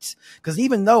streets. Because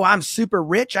even though I'm super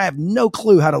rich, I have no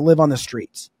clue how to live on the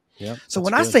streets. Yeah. So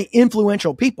when I say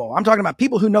influential people, I'm talking about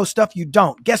people who know stuff you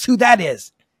don't. Guess who that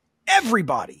is?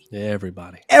 Everybody.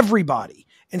 Everybody.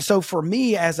 And so for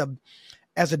me as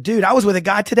a dude, I was with a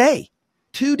guy today,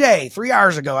 3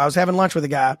 hours ago, I was having lunch with a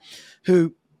guy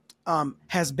who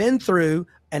has been through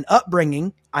an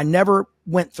upbringing I never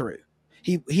went through.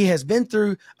 He has been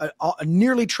through a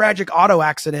nearly tragic auto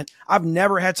accident. I've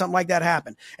never had something like that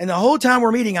happen. And the whole time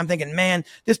we're meeting, I'm thinking, man,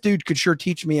 this dude could sure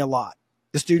teach me a lot.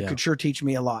 This dude could sure teach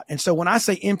me a lot. And so when I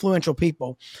say influential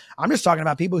people, I'm just talking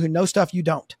about people who know stuff you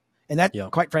don't. And that,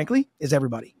 quite frankly, is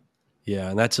everybody. Yeah.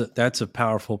 And that's a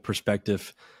powerful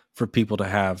perspective for people to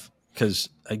have. Because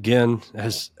again,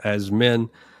 as men,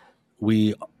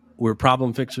 we're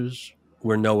problem fixers.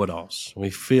 We're know-it-alls. We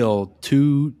feel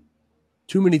too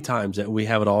many times that we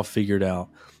have it all figured out.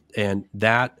 And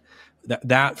that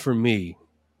for me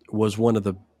was one of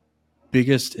the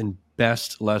biggest and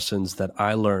best lessons that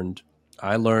I learned.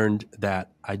 I learned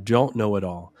that I don't know it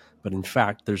all, but in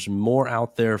fact, there's more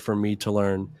out there for me to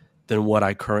learn than what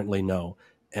I currently know.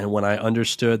 And when I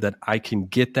understood that I can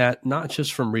get that, not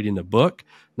just from reading a book,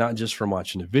 not just from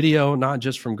watching a video, not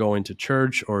just from going to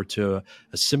church or to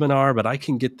a seminar, but I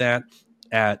can get that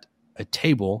at a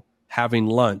table having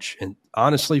lunch. And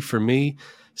honestly, for me,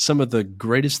 some of the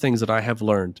greatest things that I have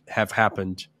learned have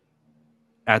happened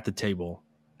at the table,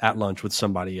 at lunch with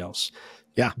somebody else.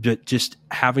 Yeah. But just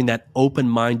having that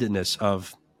open-mindedness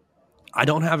of, I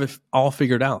don't have it all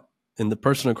figured out. And the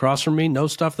person across from me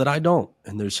knows stuff that I don't.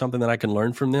 And there's something that I can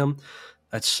learn from them.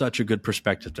 That's such a good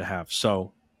perspective to have.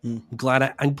 So I'm glad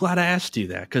I asked you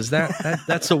that, because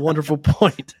that's a wonderful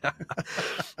point.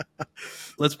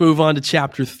 Let's move on to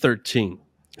chapter 13.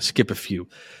 Skip a few.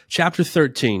 Chapter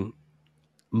 13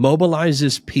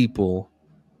 mobilizes people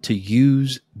to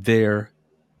use their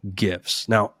gifts.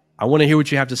 Now, I want to hear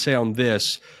what you have to say on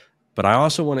this, but I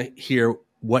also want to hear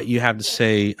what you have to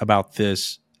say about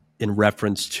this in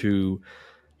reference to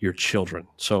your children.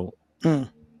 So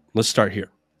let's start here.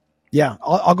 Yeah,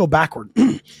 I'll go backward.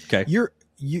 Okay.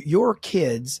 Your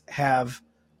kids have,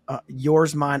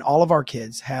 yours, mine, all of our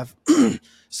kids have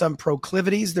some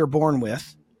proclivities they're born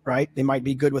with, right? They might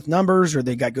be good with numbers, or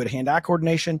they got good hand-eye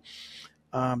coordination.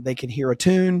 They can hear a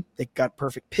tune. They got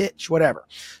perfect pitch, whatever.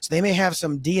 So they may have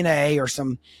some DNA or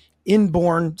some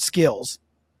inborn skills,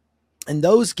 and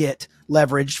those get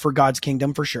leveraged for God's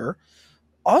kingdom for sure.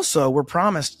 Also, we're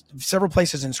promised several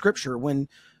places in Scripture, when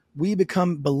we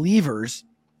become believers,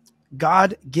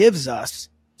 God gives us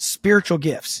spiritual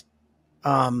gifts.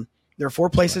 There are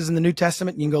 4 places in the New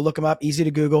Testament. You can go look them up, easy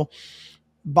to Google.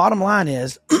 Bottom line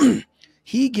is,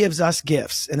 he gives us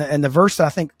gifts. And the verse that I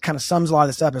think kind of sums a lot of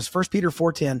this up is 1 Peter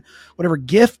 4:10. Whatever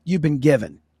gift you've been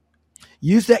given,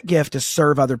 use that gift to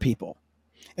serve other people,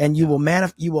 and you will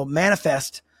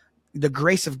manifest the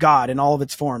grace of God in all of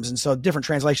its forms. And so different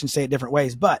translations say it different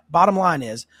ways. But bottom line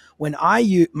is, when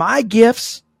my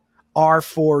gifts are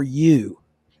for you,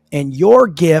 and your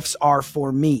gifts are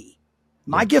for me.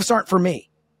 My gifts aren't for me.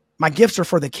 My gifts are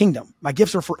for the kingdom. My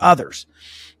gifts are for others.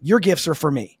 Your gifts are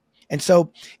for me. And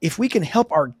so if we can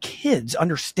help our kids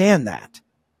understand that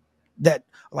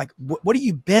like, what are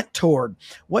you bent toward?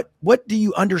 What do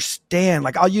you understand?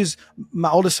 Like, I'll use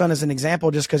my oldest son as an example,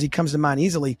 just because he comes to mind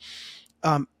easily.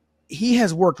 He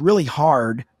has worked really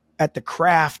hard at the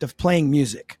craft of playing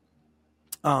music.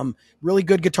 Really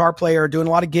good guitar player, doing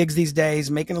a lot of gigs these days,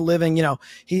 making a living.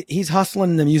 He's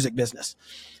hustling in the music business.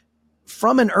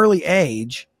 From an early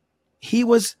age, he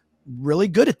was really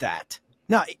good at that.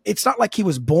 Now, it's not like he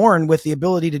was born with the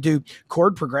ability to do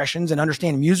chord progressions and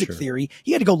understand music theory.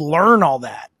 He had to go learn all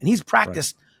that. And he's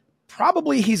practiced. Right.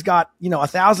 Probably he's got,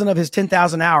 1,000 of his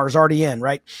 10,000 hours already in,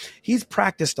 right? He's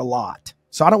practiced a lot.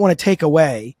 So I don't want to take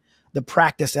away the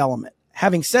practice element.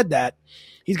 Having said that,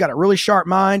 he's got a really sharp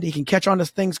mind. He can catch on to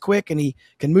things quick, and he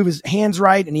can move his hands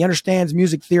right, and he understands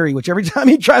music theory, which every time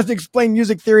he tries to explain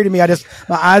music theory to me,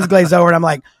 my eyes glaze over, and I'm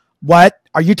like, what?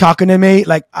 Are you talking to me?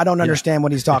 Like, I don't understand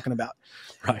what he's talking about.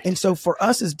 Right. And so for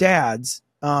us as dads,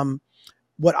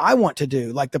 what I want to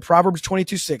do, like the Proverbs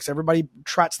 22:6, everybody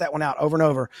trots that one out over and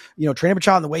over, train up a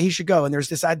child in the way he should go. And there's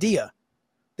this idea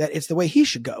that it's the way he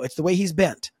should go. It's the way he's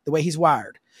bent, the way he's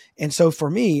wired. And so for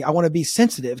me, I want to be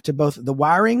sensitive to both the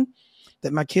wiring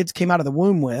that my kids came out of the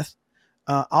womb with.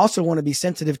 I also want to be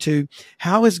sensitive to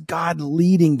how is God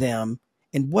leading them,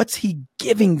 and what's he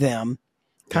giving them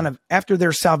kind of after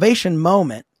their salvation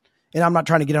moment. And I'm not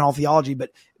trying to get in all theology,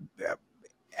 but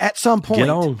at some point,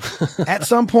 at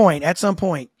some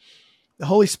point, the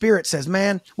Holy Spirit says,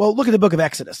 man, well, look at the book of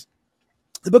Exodus.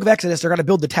 The book of Exodus, they're going to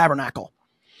build the tabernacle.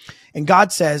 And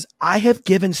God says, I have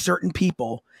given certain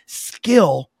people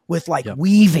skill with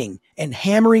weaving and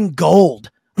hammering gold.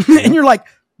 And you're like,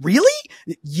 really?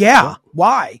 Yeah.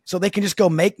 Why? So they can just go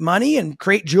make money and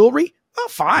create jewelry? Well,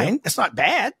 fine. That's not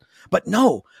bad. But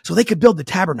no, so they could build the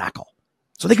tabernacle.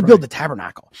 Build the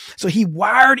tabernacle. So he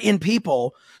wired in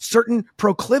people certain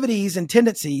proclivities and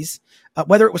tendencies,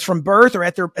 whether it was from birth or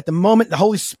at the moment the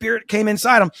Holy Spirit came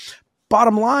inside them.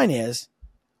 Bottom line is,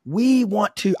 I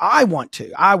want to,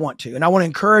 and I want to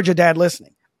encourage a dad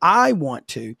listening. I want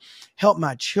to help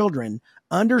my children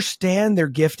understand their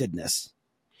giftedness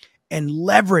and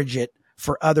leverage it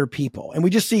for other people. And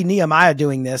we just see Nehemiah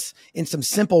doing this in some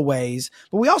simple ways,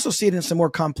 but we also see it in some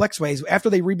more complex ways. After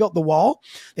they rebuilt the wall,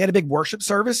 they had a big worship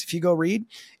service. If you go read,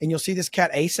 and you'll see this cat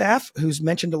Asaph, who's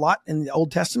mentioned a lot in the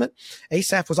Old Testament.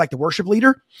 Asaph was like the worship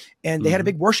leader, and they had a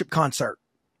big worship concert.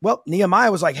 Well,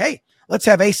 Nehemiah was like, hey, let's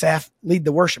have Asaph lead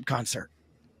the worship concert.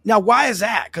 Now, why is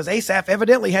that? Because Asaph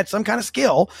evidently had some kind of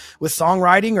skill with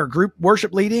songwriting or group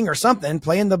worship leading or something,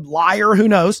 playing the lyre, who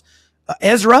knows.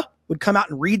 Ezra would come out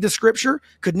and read the scripture.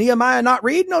 Could Nehemiah not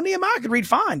read? No, Nehemiah could read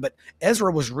fine, but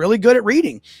Ezra was really good at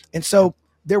reading. And so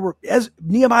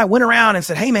Nehemiah went around and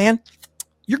said, hey man,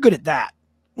 you're good at that.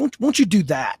 Won't you do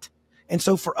that? And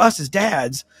so for us as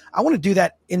dads, I want to do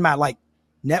that in my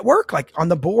network, like on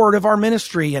the board of our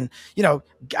ministry and,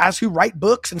 guys who write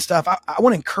books and stuff. I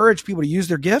want to encourage people to use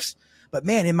their gifts, but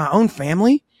man, in my own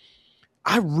family,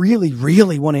 I really,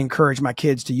 really want to encourage my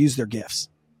kids to use their gifts.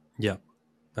 Yeah.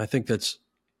 I think that's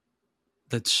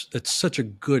such a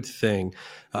good thing.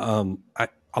 A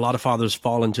lot of fathers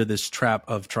fall into this trap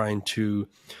of trying to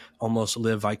almost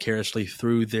live vicariously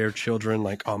through their children.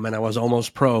 Like, oh man, I was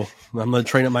almost pro. I'm going to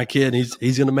train up my kid. He's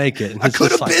going to make it. And I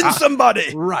could have been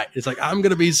somebody. Right. It's like, I'm going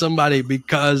to be somebody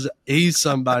because he's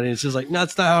somebody. It's just like, no,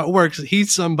 that's not how it works.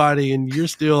 He's somebody and you're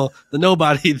still the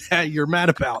nobody that you're mad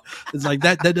about. It's like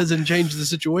that doesn't change the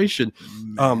situation.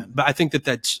 But I think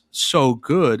that's so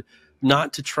good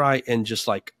not to try and just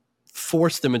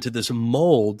force them into this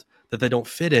mold that they don't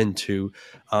fit into,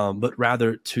 but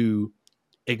rather to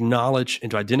acknowledge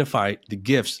and to identify the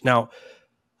gifts. Now,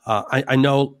 I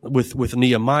know with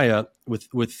Nehemiah, with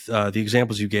the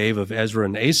examples you gave of Ezra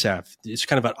and Asaph, it's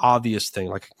kind of an obvious thing.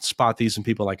 Like I can spot these in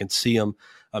people, I can see them.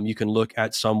 You can look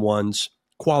at someone's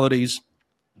qualities.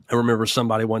 I remember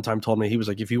somebody one time told me, he was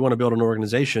like, if you want to build an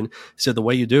organization, he said the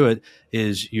way you do it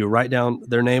is you write down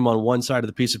their name on one side of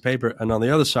the piece of paper, and on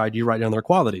the other side, you write down their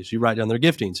qualities, you write down their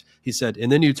giftings. He said, and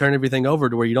then you turn everything over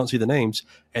to where you don't see the names,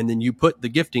 and then you put the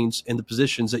giftings in the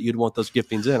positions that you'd want those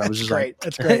giftings in. I was just great.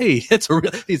 That's great. Hey, it's a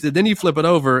real, he said, then you flip it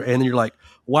over, and then you're like,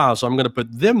 wow, so I'm going to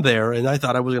put them there, and I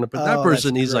thought I was going to put that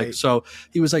person. He's great. Like, so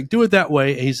he was like, do it that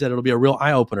way. And he said, it'll be a real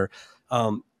eye-opener.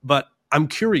 But I'm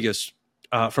curious,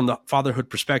 from the fatherhood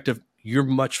perspective, you're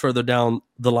much further down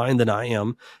the line than I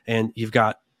am, and you've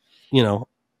got, a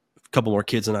couple more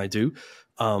kids than I do.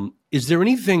 Is there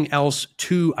anything else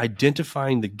to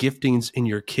identifying the giftings in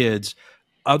your kids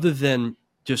other than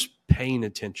just paying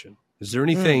attention? Is there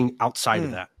anything outside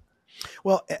of that?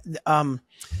 Well,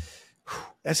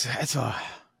 it's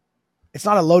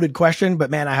not a loaded question, but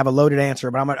man, I have a loaded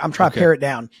answer, but I'm trying to pare it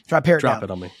down. Drop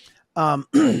it on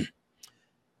me.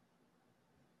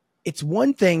 It's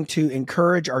one thing to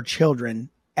encourage our children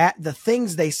at the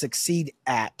things they succeed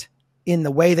at in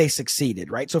the way they succeeded,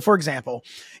 right? So for example,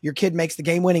 your kid makes the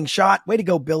game-winning shot. Way to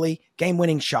go, Billy.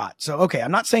 Game-winning shot. So, okay,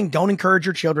 I'm not saying don't encourage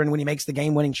your children when he makes the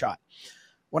game-winning shot.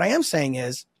 What I am saying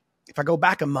is, if I go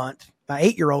back a month, my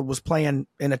 8-year-old was playing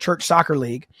in a church soccer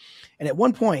league. And at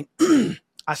one point,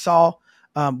 I saw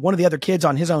one of the other kids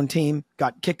on his own team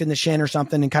got kicked in the shin or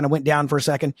something and kind of went down for a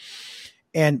second.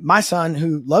 And my son,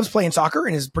 who loves playing soccer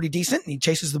and is pretty decent, and he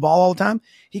chases the ball all the time,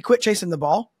 he quit chasing the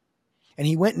ball, and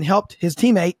he went and helped his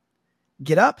teammate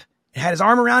get up and had his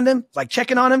arm around him, like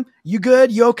checking on him. You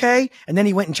good? You okay? And then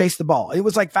he went and chased the ball. It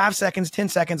was like 5 seconds, 10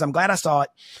 seconds. I'm glad I saw it,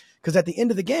 because at the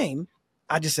end of the game,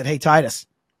 I just said, hey, Titus,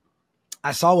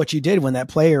 I saw what you did when that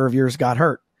player of yours got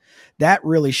hurt. That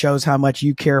really shows how much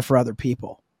you care for other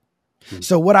people.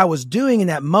 So what I was doing in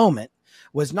that moment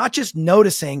was not just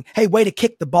noticing, hey, way to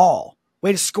kick the ball,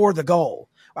 way to score the goal.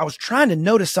 I was trying to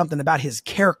notice something about his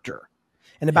character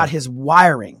and about his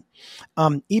wiring.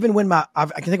 Even when I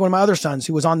can think of one of my other sons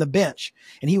who was on the bench,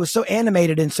 and he was so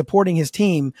animated in supporting his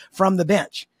team from the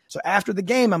bench. So after the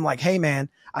game, I'm like, hey man,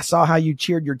 I saw how you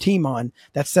cheered your team on.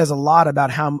 That says a lot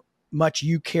about how much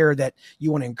you care, that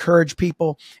you want to encourage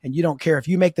people, and you don't care if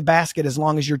you make the basket as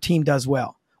long as your team does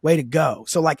well. Way to go.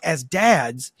 So like as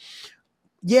dads,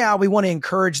 yeah, we want to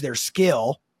encourage their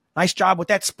skill. Nice job with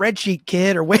that spreadsheet,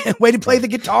 kid, or way to play the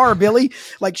guitar, Billy.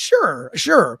 Like, sure.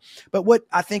 But what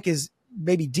I think is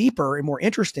maybe deeper and more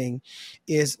interesting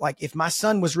is, like, if my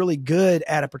son was really good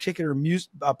at a particular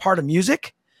part of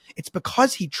music, it's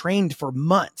because he trained for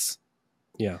months.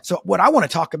 Yeah. So what I want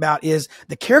to talk about is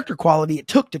the character quality it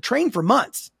took to train for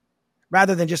months,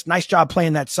 rather than just nice job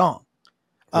playing that song.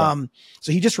 Yeah.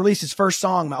 So he just released his first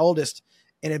song, my oldest,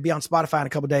 and it'd be on Spotify in a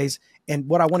couple of days. And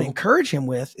what I want to encourage him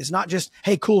with is not just,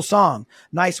 hey, cool song,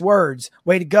 nice words,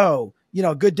 way to go,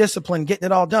 good discipline, getting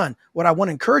it all done. What I want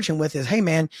to encourage him with is, hey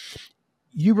man,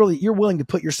 you're willing to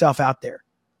put yourself out there.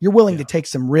 You're willing to take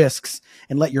some risks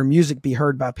and let your music be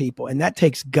heard by people. And that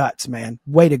takes guts, man.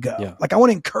 Way to go. Yeah. Like, I want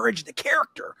to encourage the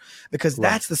character, because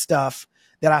that's the stuff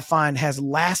that I find has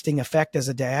lasting effect as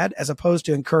a dad, as opposed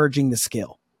to encouraging the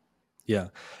skill. Yeah,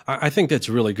 I think that's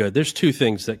really good. There's two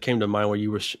things that came to mind where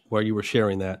you were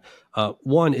sharing that.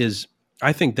 One is,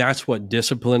 I think that's what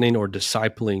disciplining or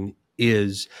discipling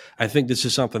is. I think this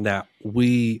is something that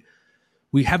we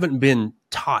haven't been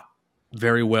taught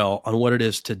very well on what it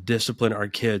is to discipline our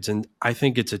kids. And I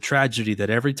think it's a tragedy that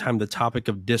every time the topic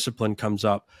of discipline comes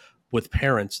up with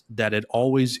parents, that it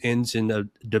always ends in a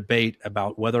debate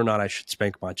about whether or not I should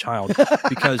spank my child.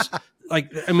 Because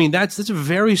that's a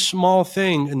very small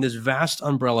thing in this vast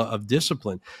umbrella of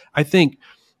discipline. I think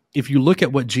if you look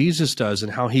at what Jesus does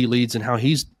and how he leads and how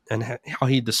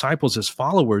he disciples his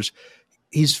followers,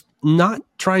 he's not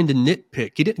trying to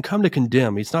nitpick. He didn't come to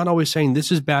condemn. He's not always saying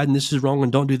this is bad and this is wrong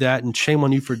and don't do that and shame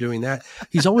on you for doing that.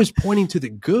 He's always pointing to the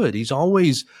good. He's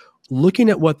always looking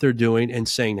at what they're doing and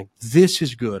saying, this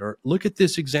is good, or look at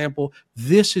this example.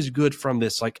 This is good from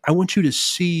this. Like, I want you to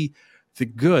see the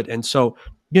good. And so,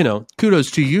 kudos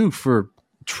to you for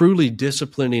truly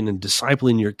disciplining and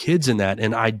discipling your kids in that,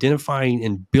 and identifying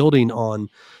and building on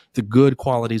the good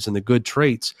qualities and the good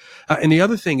traits. And the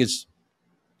other thing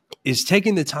is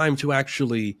taking the time to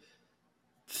actually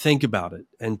think about it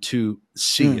and to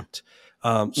see it.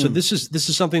 So this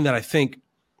is something that I think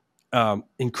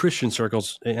in Christian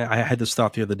circles, I had this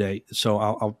thought the other day, so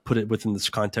I'll put it within this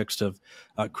context of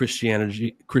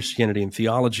Christianity and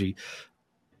theology.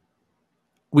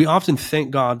 We often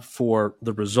thank God for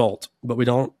the result, but we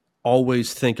don't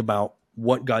always think about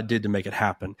what God did to make it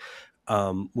happen.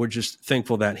 We're just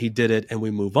thankful that he did it and we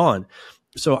move on.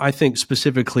 So I think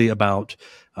specifically about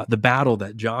the battle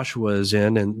that Joshua is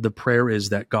in, and the prayer is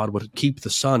that God would keep the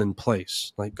sun in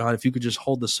place. Like, God, if you could just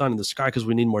hold the sun in the sky, because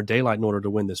we need more daylight in order to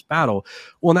win this battle.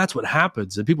 Well, and that's what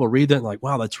happens. And people read that and like,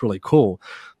 wow, that's really cool.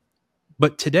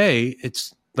 But today,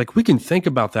 it's like we can think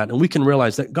about that and we can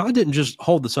realize that God didn't just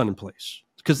hold the sun in place,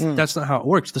 because that's not how it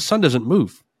works. The sun doesn't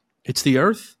move. It's the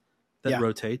earth that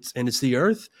rotates, and it's the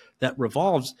earth that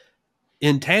revolves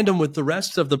in tandem with the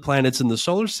rest of the planets in the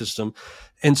solar system.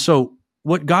 And so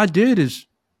what God did is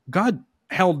God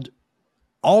held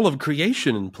all of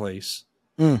creation in place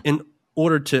in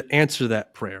order to answer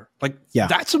that prayer. Like,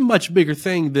 that's a much bigger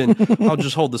thing than I'll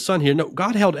just hold the sun here. No,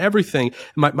 God held everything.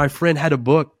 My friend had a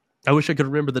book. I wish I could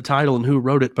remember the title and who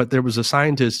wrote it, but there was a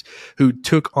scientist who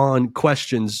took on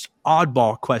questions,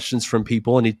 oddball questions from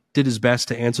people, and he did his best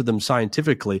to answer them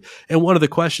scientifically. And one of the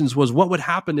questions was, what would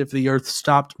happen if the earth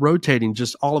stopped rotating,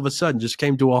 just all of a sudden, just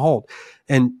came to a halt?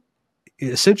 And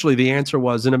essentially the answer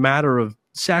was, in a matter of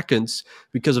seconds,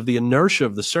 because of the inertia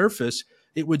of the surface,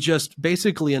 it would just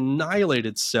basically annihilate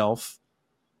itself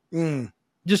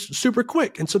just super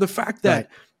quick. And so the fact that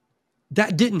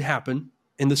that didn't happen,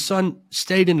 and the sun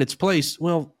stayed in its place,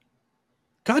 well,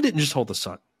 God didn't just hold the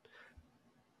sun.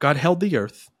 God held the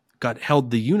earth. God held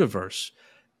the universe.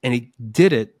 And he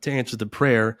did it to answer the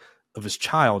prayer of his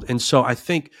child. And so I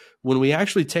think when we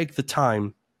actually take the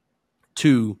time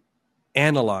to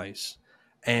analyze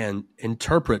and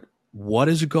interpret what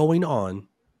is going on,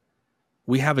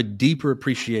 we have a deeper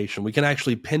appreciation. We can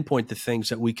actually pinpoint the things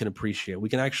that we can appreciate. We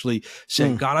can actually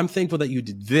say, God, I'm thankful that you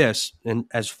did this. And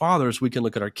as fathers, we can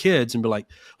look at our kids and be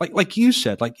like you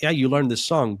said, like, yeah, you learned this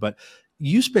song, but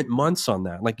you spent months on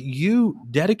that. Like, you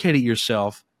dedicated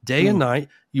yourself day and night.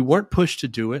 You weren't pushed to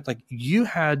do it. Like, you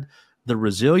had the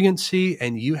resiliency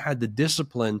and you had the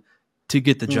discipline to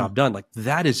get the job done. Like,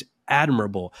 that is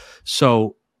admirable.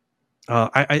 So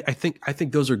I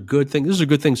think those are good things. Those are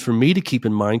good things for me to keep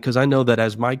in mind, because I know that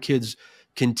as my kids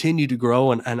continue to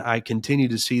grow and I continue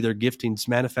to see their giftings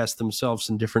manifest themselves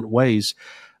in different ways,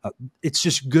 it's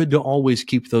just good to always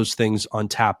keep those things on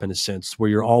tap, in a sense, where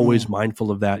you're always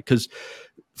mindful of that, because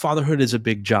fatherhood is a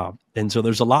big job. And so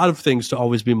there's a lot of things to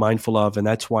always be mindful of. And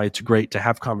that's why it's great to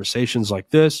have conversations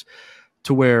like this,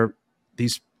 to where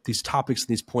these topics and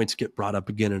these points get brought up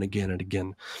again and again and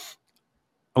again.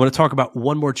 I want to talk about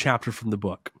one more chapter from the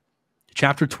book.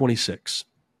 Chapter 26,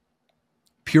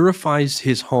 purifies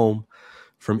his home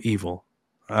from evil.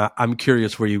 I'm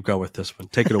curious where you go with this one.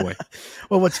 Take it away.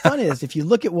 Well, what's fun is, if you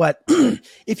look at what,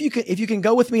 if you can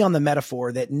go with me on the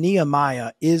metaphor that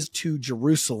Nehemiah is to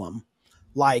Jerusalem,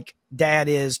 like dad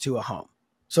is to a home.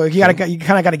 So you kind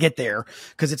of got to get there,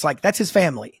 because it's like, that's his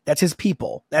family. That's his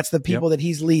people. That's the people that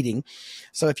he's leading.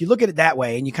 So if you look at it that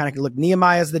way, and you kind of look,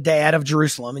 Nehemiah is the dad of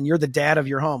Jerusalem and you're the dad of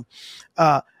your home.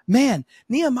 Man,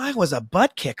 Nehemiah was a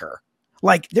butt kicker.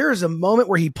 Like there is a moment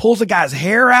where he pulls a guy's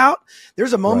hair out.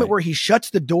 There's a moment Right. where he shuts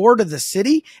the door to the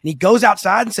city and he goes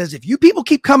outside and says, if you people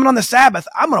keep coming on the Sabbath,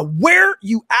 I'm going to wear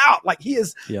you out. Like he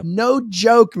is Yep. no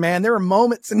joke, man. There are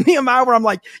moments in Nehemiah where I'm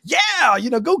like, yeah,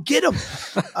 go get him.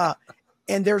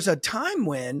 And there's a time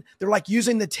when they're like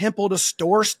using the temple to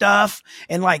store stuff.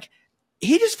 And like,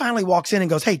 he just finally walks in and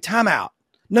goes, hey, time out.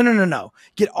 No.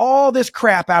 Get all this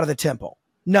crap out of the temple.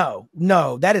 No,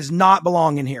 that does not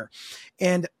belong in here.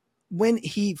 And when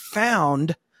he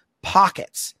found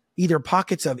pockets, either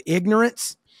pockets of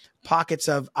ignorance, pockets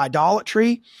of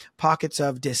idolatry, pockets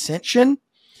of dissension,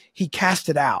 he cast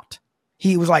it out.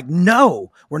 He was like,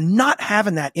 no, we're not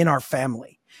having that in our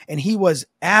family. And he was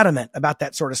adamant about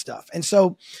that sort of stuff. And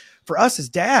so for us as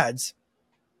dads,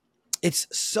 it's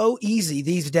so easy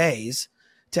these days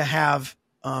to have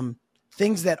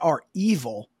things that are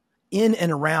evil in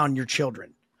and around your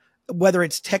children, whether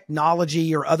it's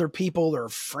technology or other people or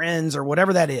friends or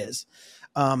whatever that is.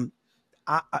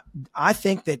 I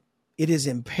think that it is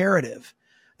imperative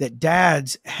that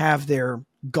dads have their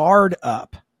guard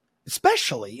up,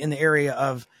 especially in the area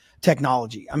of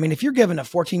technology. I mean, if you're giving a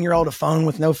 14-year-old a phone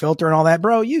with no filter and all that,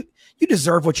 bro, you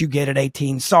deserve what you get at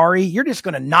 18. Sorry. You're just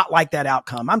going to not like that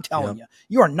outcome. I'm telling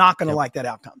you are not going to like that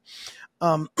outcome.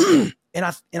 And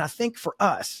I think for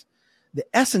us, the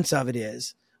essence of it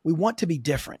is we want to be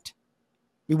different.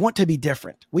 We want to be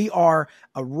different. We are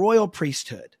a royal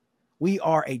priesthood. We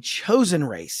are a chosen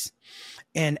race.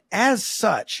 And as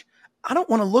such, I don't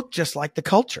want to look just like the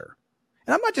culture.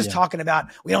 And I'm not just talking about,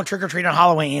 we don't trick or treat on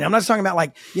Halloween. I'm not just talking about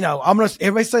like,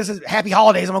 everybody says happy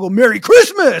holidays. I'm going to go Merry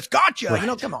Christmas. Gotcha.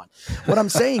 Right. Come on. What I'm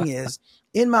saying is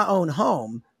in my own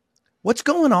home, what's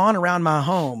going on around my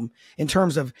home in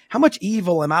terms of how much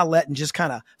evil am I letting just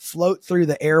kind of float through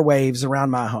the airwaves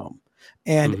around my home?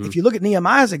 And if you look at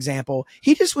Nehemiah's example,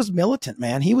 he just was militant,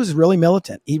 man. He was really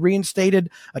militant. He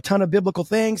reinstated a ton of biblical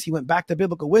things. He went back to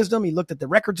biblical wisdom. He looked at the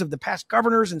records of the past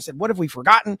governors and said, what have we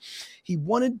forgotten? He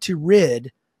wanted to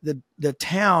rid the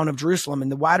town of Jerusalem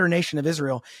and the wider nation of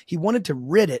Israel. He wanted to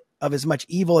rid it of as much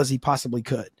evil as he possibly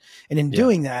could. And in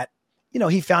doing that,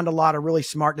 he found a lot of really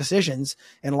smart decisions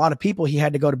and a lot of people he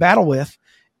had to go to battle with.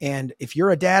 And if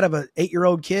you're a dad of an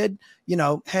 8-year-old kid,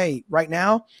 hey, right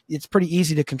now it's pretty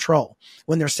easy to control.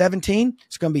 When they're 17,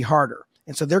 it's going to be harder.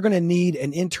 And so they're going to need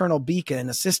an internal beacon,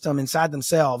 a system inside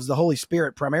themselves, the Holy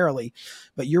Spirit primarily,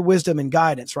 but your wisdom and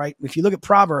guidance, right? If you look at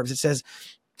Proverbs, it says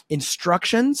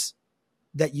instructions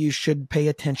that you should pay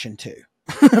attention to.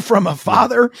 From a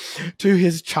father to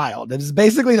his child. That is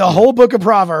basically the whole book of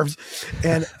Proverbs.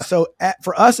 And so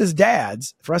for us as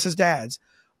dads,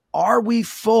 are we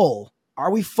full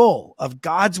of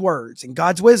God's words and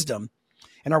God's wisdom?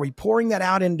 And are we pouring that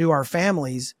out into our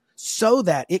families so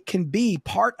that it can be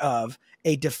part of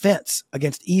a defense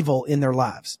against evil in their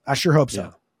lives? I sure hope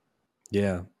so.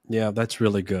 Yeah. That's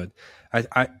really good.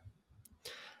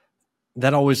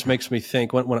 That always makes me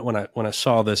think when I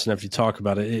saw this, and if you talk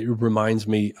about it, it reminds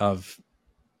me of,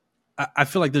 I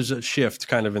feel like there's a shift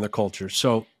kind of in the culture.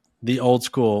 So the old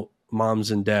school moms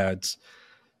and dads,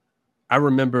 I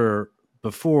remember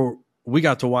before we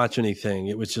got to watch anything,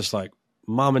 it was just like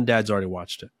mom and dad's already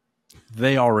watched it.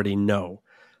 They already know.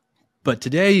 But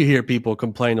today you hear people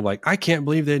complain of like, I can't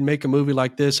believe they'd make a movie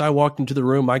like this. I walked into the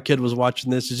room, my kid was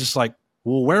watching this. It's just like,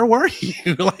 well, where were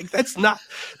you? Like, that's not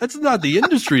the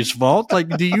industry's fault. Like,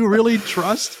 do you really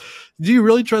trust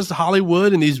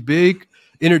Hollywood and these big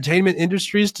entertainment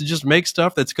industries to just make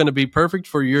stuff that's going to be perfect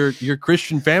for your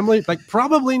Christian family? Like,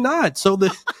 probably not. So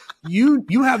you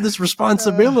have this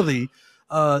responsibility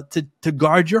to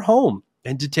guard your home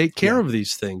and to take care of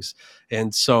these things.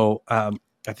 And so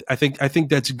I think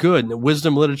that's good. And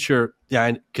wisdom literature,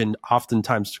 can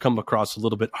oftentimes come across a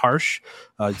little bit harsh.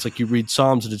 It's like you read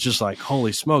Psalms and it's just like,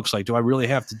 holy smokes, like, do I really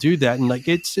have to do that? And like,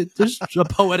 there's a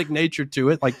poetic nature to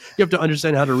it. Like, you have to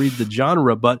understand how to read the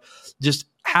genre, but just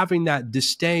having that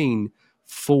disdain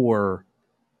for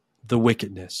the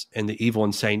wickedness and the evil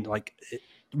and saying like,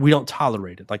 we don't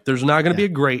tolerate it. Like, there's not going to be a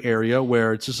gray area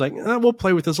where it's just like, we'll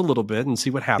play with this a little bit and see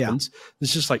what happens.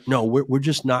 It's just like, no, we're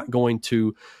just not going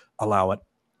to allow it.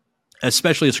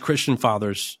 Especially as Christian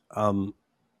fathers, I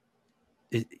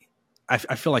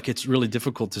feel like it's really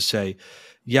difficult to say,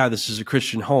 this is a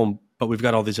Christian home, but we've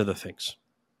got all these other things.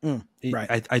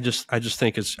 Right. I just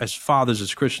think as fathers,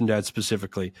 as Christian dads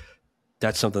specifically,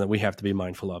 that's something that we have to be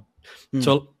mindful of.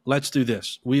 So let's do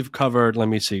this. We've covered,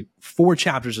 4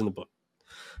 chapters in the book.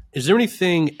 Is there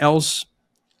anything else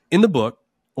in the book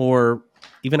or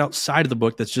even outside of the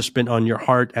book that's just been on your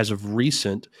heart as of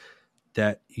recent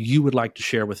that you would like to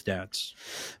share with dads?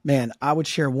 Man, I would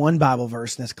share one Bible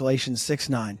verse, and that's Galatians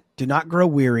 6:9. Do not grow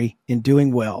weary in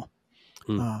doing well,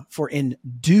 For in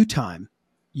due time,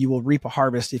 you will reap a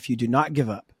harvest if you do not give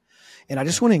up. And I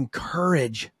just want to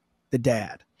encourage the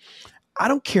dad. I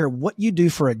don't care what you do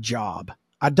for a job.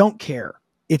 I don't care.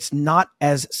 It's not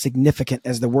as significant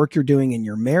as the work you're doing in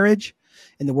your marriage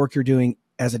and the work you're doing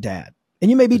as a dad. And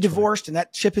you may be divorced and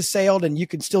that ship has sailed and you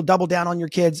can still double down on your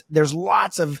kids. There's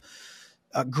lots of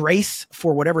grace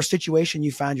for whatever situation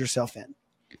you find yourself in.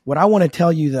 What I want to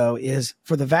tell you, though, is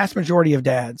for the vast majority of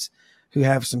dads who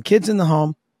have some kids in the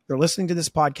home, they're listening to this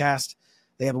podcast,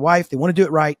 they have a wife, they want to do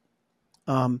it right.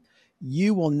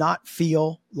 You will not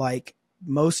feel like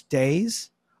most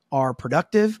days are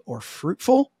productive or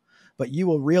fruitful, but you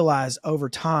will realize over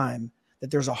time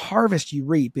that there's a harvest you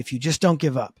reap if you just don't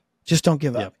give up. Just don't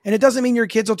give up. And it doesn't mean your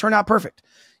kids will turn out perfect.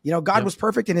 You know, God was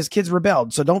perfect and his kids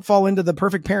rebelled. So don't fall into the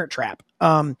perfect parent trap.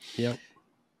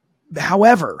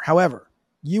 However,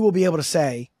 you will be able to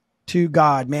say to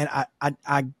God, man,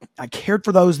 I cared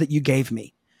for those that you gave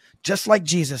me. Just like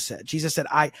Jesus said. Jesus said,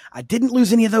 I didn't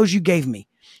lose any of those you gave me.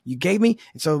 You gave me.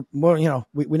 And so, well, you know,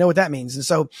 we know what that means. And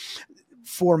so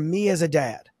for me as a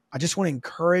dad, I just want to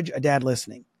encourage a dad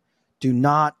listening. Do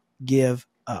not give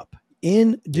up.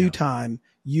 In due time,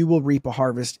 you will reap a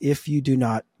harvest if you do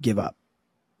not give up.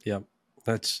 Yeah,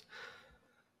 that's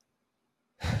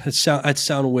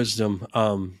sound wisdom.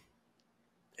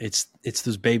 It's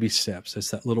those baby steps. It's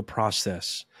that little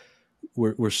process.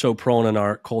 We're so prone in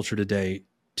our culture today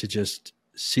to just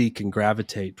seek and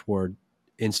gravitate toward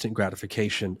instant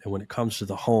gratification. And when it comes to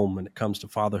the home, when it comes to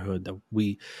fatherhood, that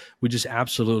we just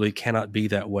absolutely cannot be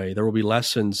that way. There will be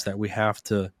lessons that we have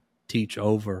to teach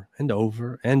over and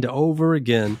over and over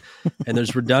again, and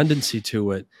there's redundancy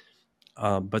to it.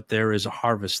 But there is a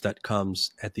harvest that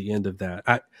comes at the end of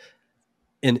that.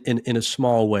 In a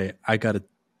small way, I got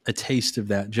a taste of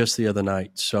that just the other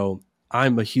night. So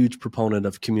I'm a huge proponent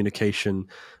of communication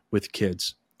with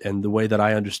kids. And the way that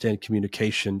I understand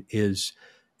communication is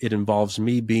it involves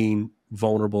me being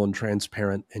vulnerable and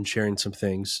transparent and sharing some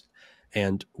things.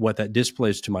 And what that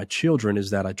displays to my children is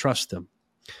that I trust them.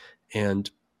 And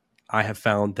I have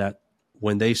found that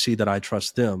when they see that I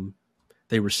trust them,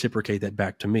 they reciprocate that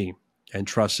back to me. And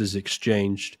trust is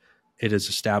exchanged, it is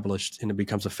established, and it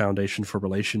becomes a foundation for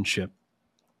relationship.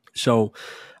 So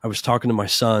I was talking to my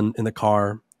son in the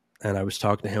car, and I was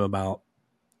talking to him about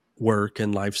work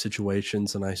and life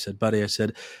situations. And I said, buddy,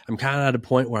 I'm kind of at a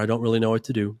point where I don't really know what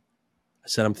to do. I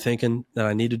said, I'm thinking that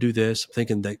I need to do this. I'm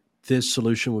thinking that this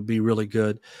solution would be really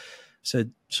good. I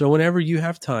said, so whenever you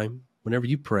have time, whenever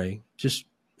you pray, just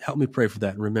help me pray for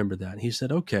that and remember that. And he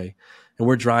said, okay. And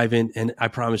we're driving, and I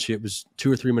promise you it was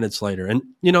 2 or 3 minutes later. And,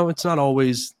 you know, it's not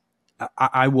always,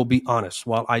 I will be honest,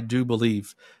 while I do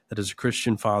believe that as a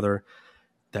Christian father,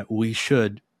 that we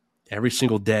should every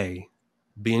single day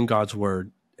be in God's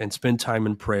word and spend time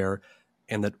in prayer,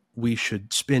 and that we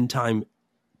should spend time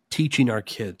teaching our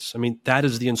kids. I mean, that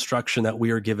is the instruction that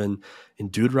we are given in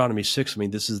Deuteronomy 6. I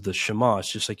mean, this is the Shema.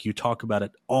 It's just like you talk about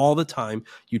it all the time.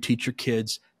 You teach your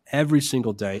kids every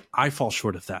single day. I fall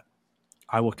short of that,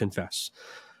 I will confess.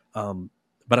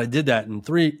 But I did that, and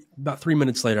about 3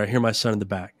 minutes later, I hear my son in the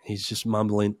back. He's just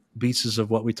mumbling pieces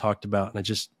of what we talked about, and I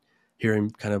just hear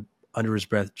him kind of under his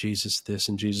breath, Jesus this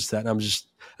and Jesus that. And I was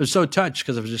so touched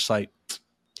because I was just like,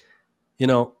 you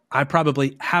know, I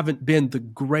probably haven't been the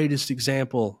greatest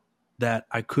example that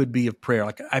I could be of prayer.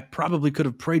 Like I probably could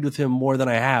have prayed with him more than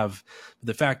I have. But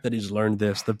the fact that he's learned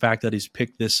this, the fact that he's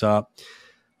picked this up,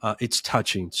 it's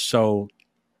touching. So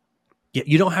yeah,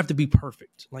 you don't have to be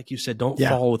perfect. Like you said, don't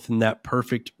fall within that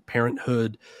perfect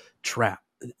parenthood trap.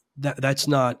 That's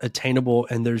not attainable,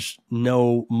 and there's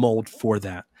no mold for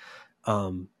that.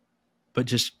 But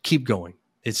just keep going.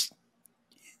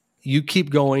 You keep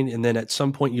going, and then at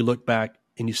some point you look back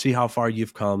and you see how far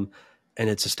you've come, and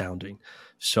it's astounding.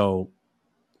 So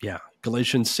yeah,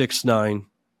 Galatians 6:9,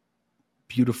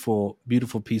 beautiful,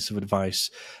 beautiful piece of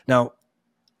advice. Now,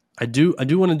 I do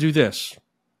want to do this.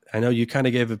 I know you kind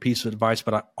of gave a piece of advice,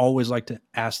 but I always like to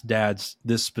ask dads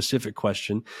this specific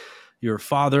question. You're a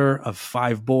father of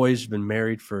 5 boys, been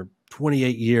married for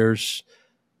 28 years.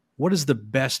 What is the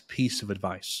best piece of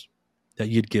advice that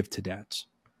you'd give to dads?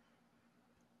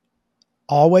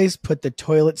 Always put the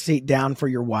toilet seat down for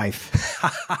your wife.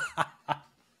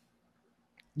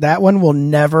 That one will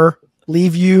never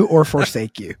leave you or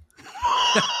forsake you.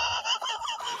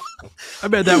 I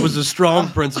bet that was a strong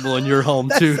principle in your home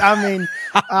too.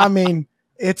 I mean,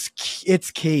 it's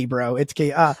key, bro. It's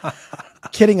key.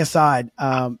 Kidding aside,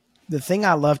 the thing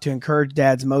I love to encourage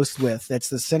dads most with, that's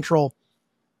the central,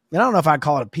 I don't know if I'd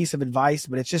call it a piece of advice,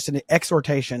 but it's just an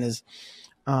exhortation, is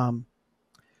I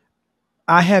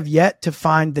have yet to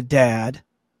find the dad,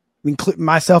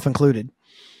 myself included,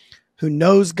 who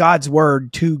knows God's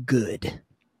word too good.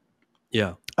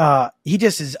 Yeah. He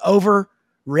just is over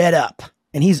read up,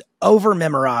 and he's over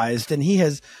memorized, and he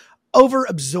has over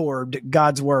absorbed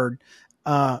God's word.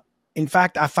 In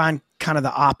fact, I find kind of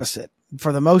the opposite.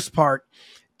 For the most part,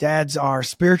 dads are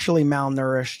spiritually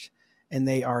malnourished, and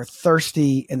they are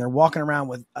thirsty, and they're walking around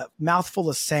with a mouthful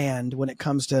of sand when it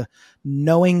comes to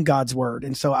knowing God's word.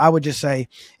 And so I would just say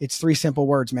it's 3 simple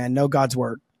words, man. Know God's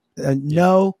word.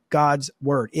 Know God's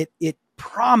word. It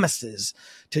promises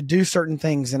to do certain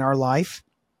things in our life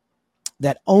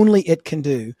that only it can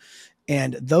do.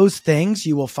 And those things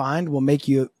you will find will make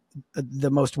you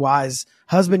the most wise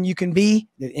husband you can be,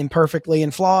 imperfectly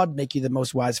and flawed, make you the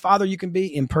most wise father you can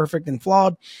be, imperfect and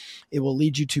flawed. It will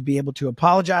lead you to be able to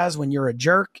apologize when you're a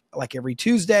jerk, like every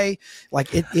Tuesday. Like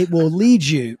it will lead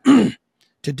you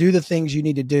to do the things you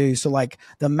need to do. So like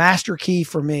the master key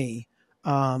for me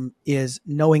is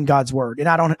knowing God's word. And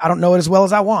I don't know it as well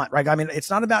as I want, right? I mean, it's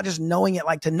not about just knowing it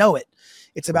like to know it.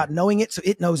 It's about knowing it so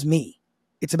it knows me.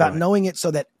 It's about knowing it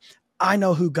so that I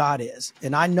know who God is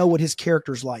and I know what his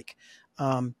character's like.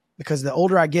 Because the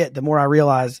older I get, the more I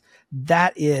realize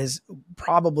that is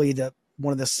probably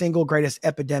one of the single greatest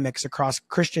epidemics across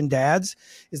Christian dads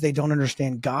is they don't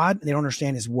understand God and they don't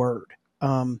understand his word.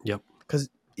 Because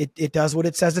it does what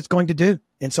it says it's going to do.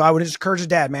 And so I would just encourage a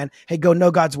dad, man, hey, go know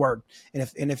God's word.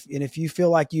 And if you feel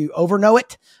like you overknow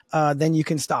it, then you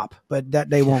can stop, but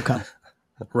that day won't come.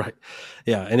 Right.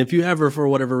 Yeah. And if you ever, for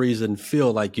whatever reason,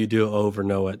 feel like you do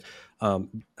overknow it,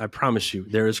 I promise you,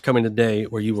 there is coming a day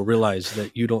where you will realize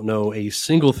that you don't know a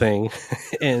single thing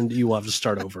and you will have to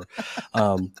start over.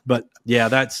 But yeah,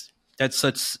 that's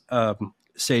such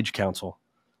sage counsel.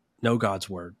 Know God's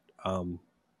word.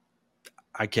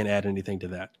 I can't add anything to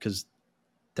that because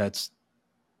that's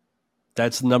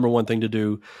the number one thing to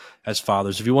do as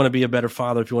fathers. If you want to be a better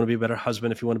father, if you want to be a better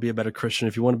husband, if you want to be a better Christian,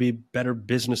 if you want to be a better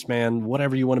businessman,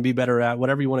 whatever you want to be better at,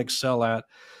 whatever you want to excel at,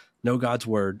 know God's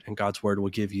word, and God's word will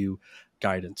give you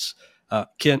guidance.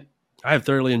 Kent, I have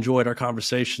thoroughly enjoyed our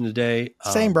conversation today.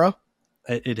 Same, bro.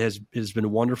 It has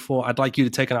been wonderful. I'd like you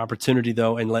to take an opportunity,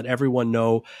 though, and let everyone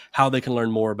know how they can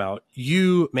learn more about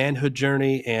you, Manhood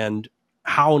Journey, and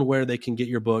how and where they can get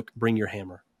your book, Bring Your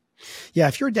Hammer. Yeah,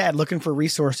 if you're a dad looking for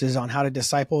resources on how to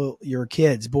disciple your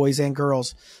kids, boys and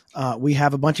girls, we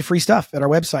have a bunch of free stuff at our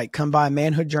website. Come by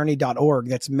manhoodjourney.org.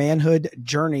 That's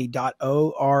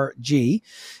manhoodjourney.org.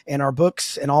 And our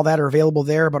books and all that are available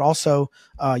there, but also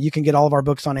you can get all of our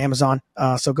books on Amazon.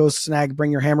 So go snag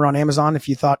Bring Your Hammer on Amazon if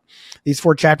you thought these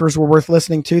 4 chapters were worth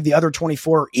listening to. The other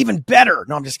 24 are even better.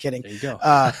 No, I'm just kidding. There you go.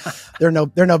 They're no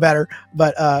better,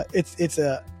 but it's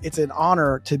an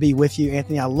honor to be with you,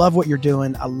 Anthony. I love what you're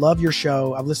doing. I love your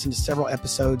show. I've listened to several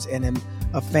episodes and am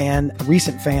a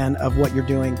recent fan of what you're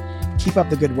doing. Keep up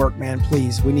the good work, man.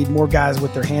 Please. We need more guys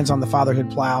with their hands on the fatherhood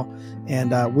plow,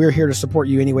 and we're here to support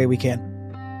you any way we can.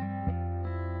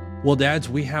 Well, dads,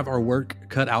 we have our work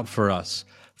cut out for us.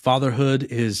 Fatherhood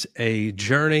is a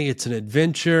journey. It's an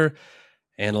adventure.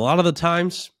 And a lot of the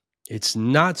times it's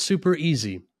not super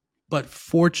easy, but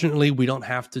fortunately we don't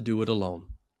have to do it alone.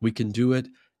 We can do it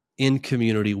in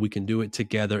community. We can do it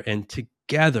together, and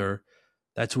together,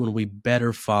 that's when we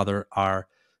better father our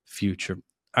future.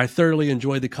 I thoroughly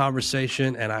enjoyed the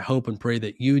conversation, and I hope and pray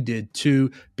that you did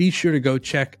too. Be sure to go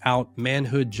check out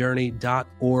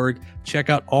manhoodjourney.org. Check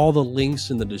out all the links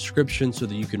in the description so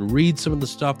that you can read some of the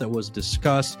stuff that was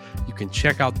discussed. You can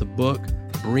check out the book,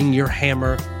 Bring Your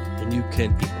Hammer, and you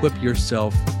can equip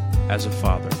yourself as a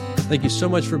father. Thank you so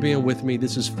much for being with me.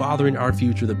 This is Fathering Our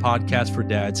Future, the podcast for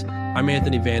dads. I'm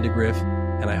Anthony Vandegrift,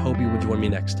 and I hope you will join me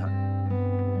next time.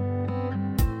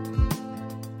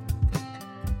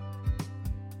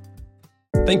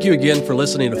 Thank you again for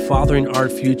listening to Fathering Our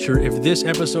Future. If this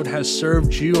episode has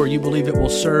served you or you believe it will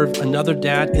serve another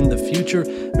dad in the future,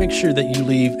 make sure that you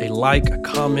leave a like, a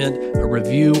comment, a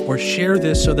review, or share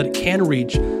this so that it can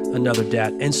reach another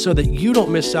dad. And so that you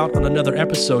don't miss out on another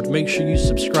episode, make sure you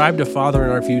subscribe to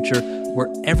Fathering Our Future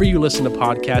wherever you listen to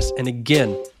podcasts. And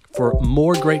again, for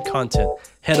more great content,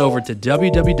 head over to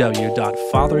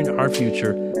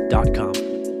www.fatheringourfuture.com.